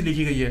कॉन्स्टिट्यूशन में चीज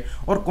लिखी गई है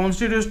और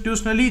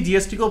कॉन्स्टिट्यूशनली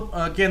जीएसटी को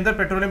के अंदर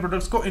पेट्रोलियम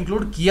प्रोडक्ट्स को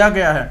इंक्लूड किया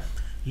गया है।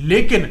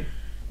 लेकिन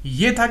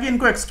ये था कि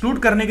इनको एक्सक्लूड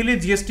करने के लिए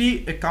जीएसटी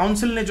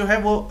काउंसिल ने जो है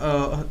वो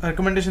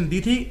रिकमेंडेशन दी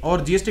थी,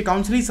 और जीएसटी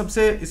काउंसिल ही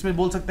सबसे इसमें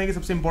बोल सकते हैं कि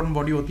सबसे इंपॉर्टेंट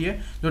बॉडी होती है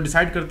जो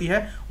डिसाइड करती है,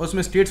 और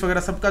उसमें स्टेट्स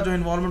वगैरह सबका जो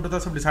इन्वॉल्वमेंट होता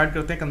है सब डिसाइड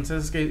करते हैं,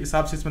 कंसेंसस के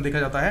हिसाब से इसमें देखा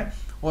जाता है,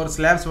 और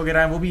स्लैब्स वगैरह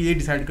हैं वो भी ये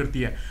डिसाइड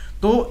करती है।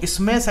 तो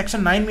इसमें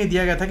सेक्शन 9 में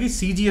दिया गया था कि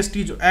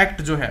सीजीएसटी जो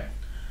एक्ट जो है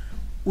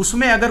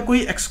उसमें अगर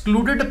कोई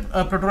एक्सक्लूडेड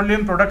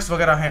पेट्रोलियम प्रोडक्ट्स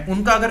वगैरह हैं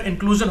उनका अगर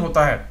इंक्लूजन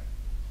होता है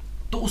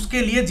तो उसके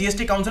लिए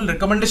जीएसटी काउंसिल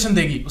रिकमेंडेशन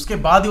देगी, उसके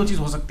बाद ही वो चीज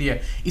हो सकती है।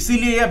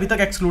 इसीलिए ये अभी तक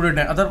एक्सक्लूडेड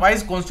है,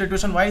 अदरवाइज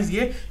कॉन्स्टिट्यूशन वाइज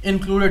ये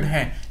इंक्लूडेड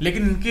हैं,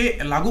 लेकिन इनके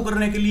लागू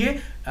करने के लिए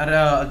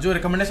जो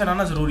रिकमेंडेशन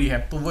आना जरूरी है।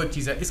 तो वो एक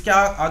चीज है। इसके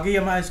आगे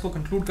मैं इसको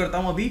कंक्लूड करता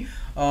हूं अभी,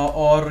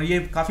 और ये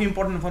काफी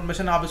इंपॉर्टेंट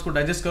इन्फॉर्मेशन, आप इसको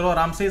डाइजेस्ट करो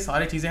आराम से,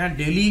 सारी चीजें हैं।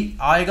 डेली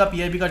आएगा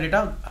पीआईबी का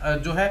डेटा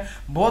जो है,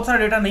 बहुत सारा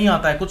डेटा नहीं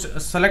आता है, कुछ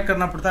सेलेक्ट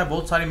करना पड़ता है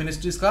बहुत सारी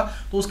मिनिस्ट्रीज का,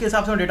 तो उसके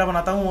हिसाब से मैं डेटा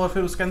बनाता हूं और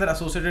फिर उसके अंदर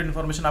एसोसिएटेड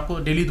इन्फॉर्मेशन आपको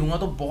डेली दूंगा,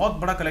 तो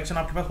बहुत बड़ा कलेक्शन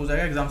आपके पास हो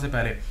जाएगा एग्जाम से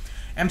पहले।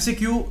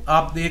 एमसीक्यू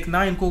आप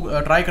देखना, इनको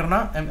ट्राई करना,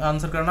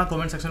 आंसर करना,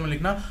 कमेंट सेक्शन में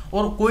लिखना,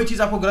 और कोई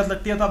चीज़ आपको गलत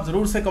लगती है तो आप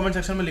ज़रूर से कमेंट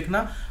सेक्शन में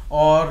लिखना,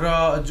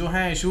 और जो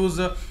है इश्यूज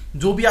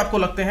जो भी आपको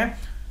लगते हैं,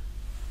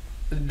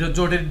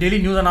 जो डेली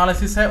न्यूज़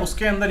एनालिसिस है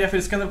उसके अंदर या फिर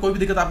इसके अंदर कोई भी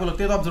दिक्कत आपको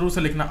लगती है तो आप जरूर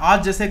से लिखना।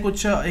 आज जैसे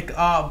कुछ एक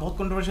बहुत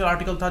कंट्रोवर्शियल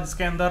आर्टिकल था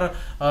जिसके अंदर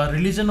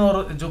रिलीजन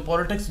और जो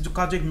पॉलिटिक्स जो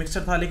का जो एक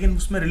मिक्सचर था, लेकिन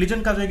उसमें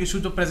रिलीजन का जो एक इशू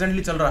जो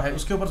प्रेजेंटली चल रहा है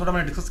उसके ऊपर थोड़ा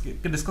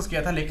मैंने डिस्कस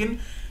किया था। लेकिन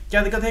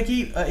क्या दिक्कत है कि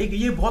एक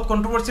ये बहुत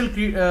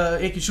कंट्रोवर्शियल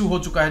एक इशू हो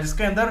चुका है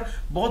जिसके अंदर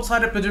बहुत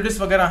सारे प्रेजुडिस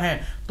वगैरह हैं,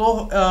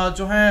 तो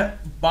जो है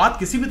बात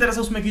किसी भी तरह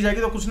से उसमें की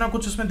जाएगी तो कुछ ना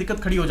कुछ उसमें दिक्कत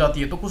खड़ी हो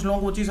जाती है, तो कुछ लोगों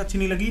को वो चीज़ अच्छी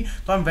नहीं लगी,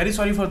 तो I am very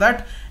sorry for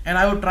that and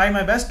I would try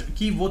my best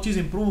कि वो चीज़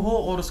इंप्रूव हो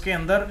और उसके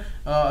अंदर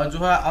जो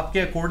है आपके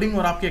अकॉर्डिंग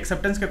और आपके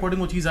एक्सेप्टेंस के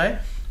अकॉर्डिंग वो चीज़ आए,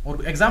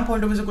 और एग्जाम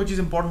पॉइंट ऑफ व्यू से कोई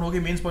चीज़ इंपॉर्टेंट होगी,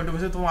 मेंस पॉइंट ऑफ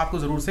व्यू से, तो मैं आपको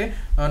जरूर से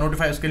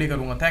नोटिफाई उसके लिए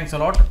करूंगा। थैंक्स अ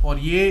लॉट, और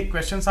ये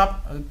क्वेश्चंस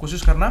आप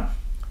कोशिश करना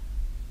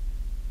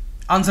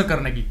आंसर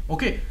करने की।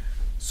 Okay,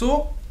 so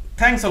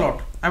thanks a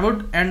lot. I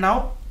would end now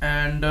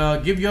and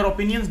give your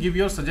opinions, give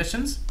your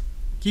suggestions.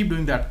 Keep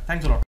doing that. Thanks a lot.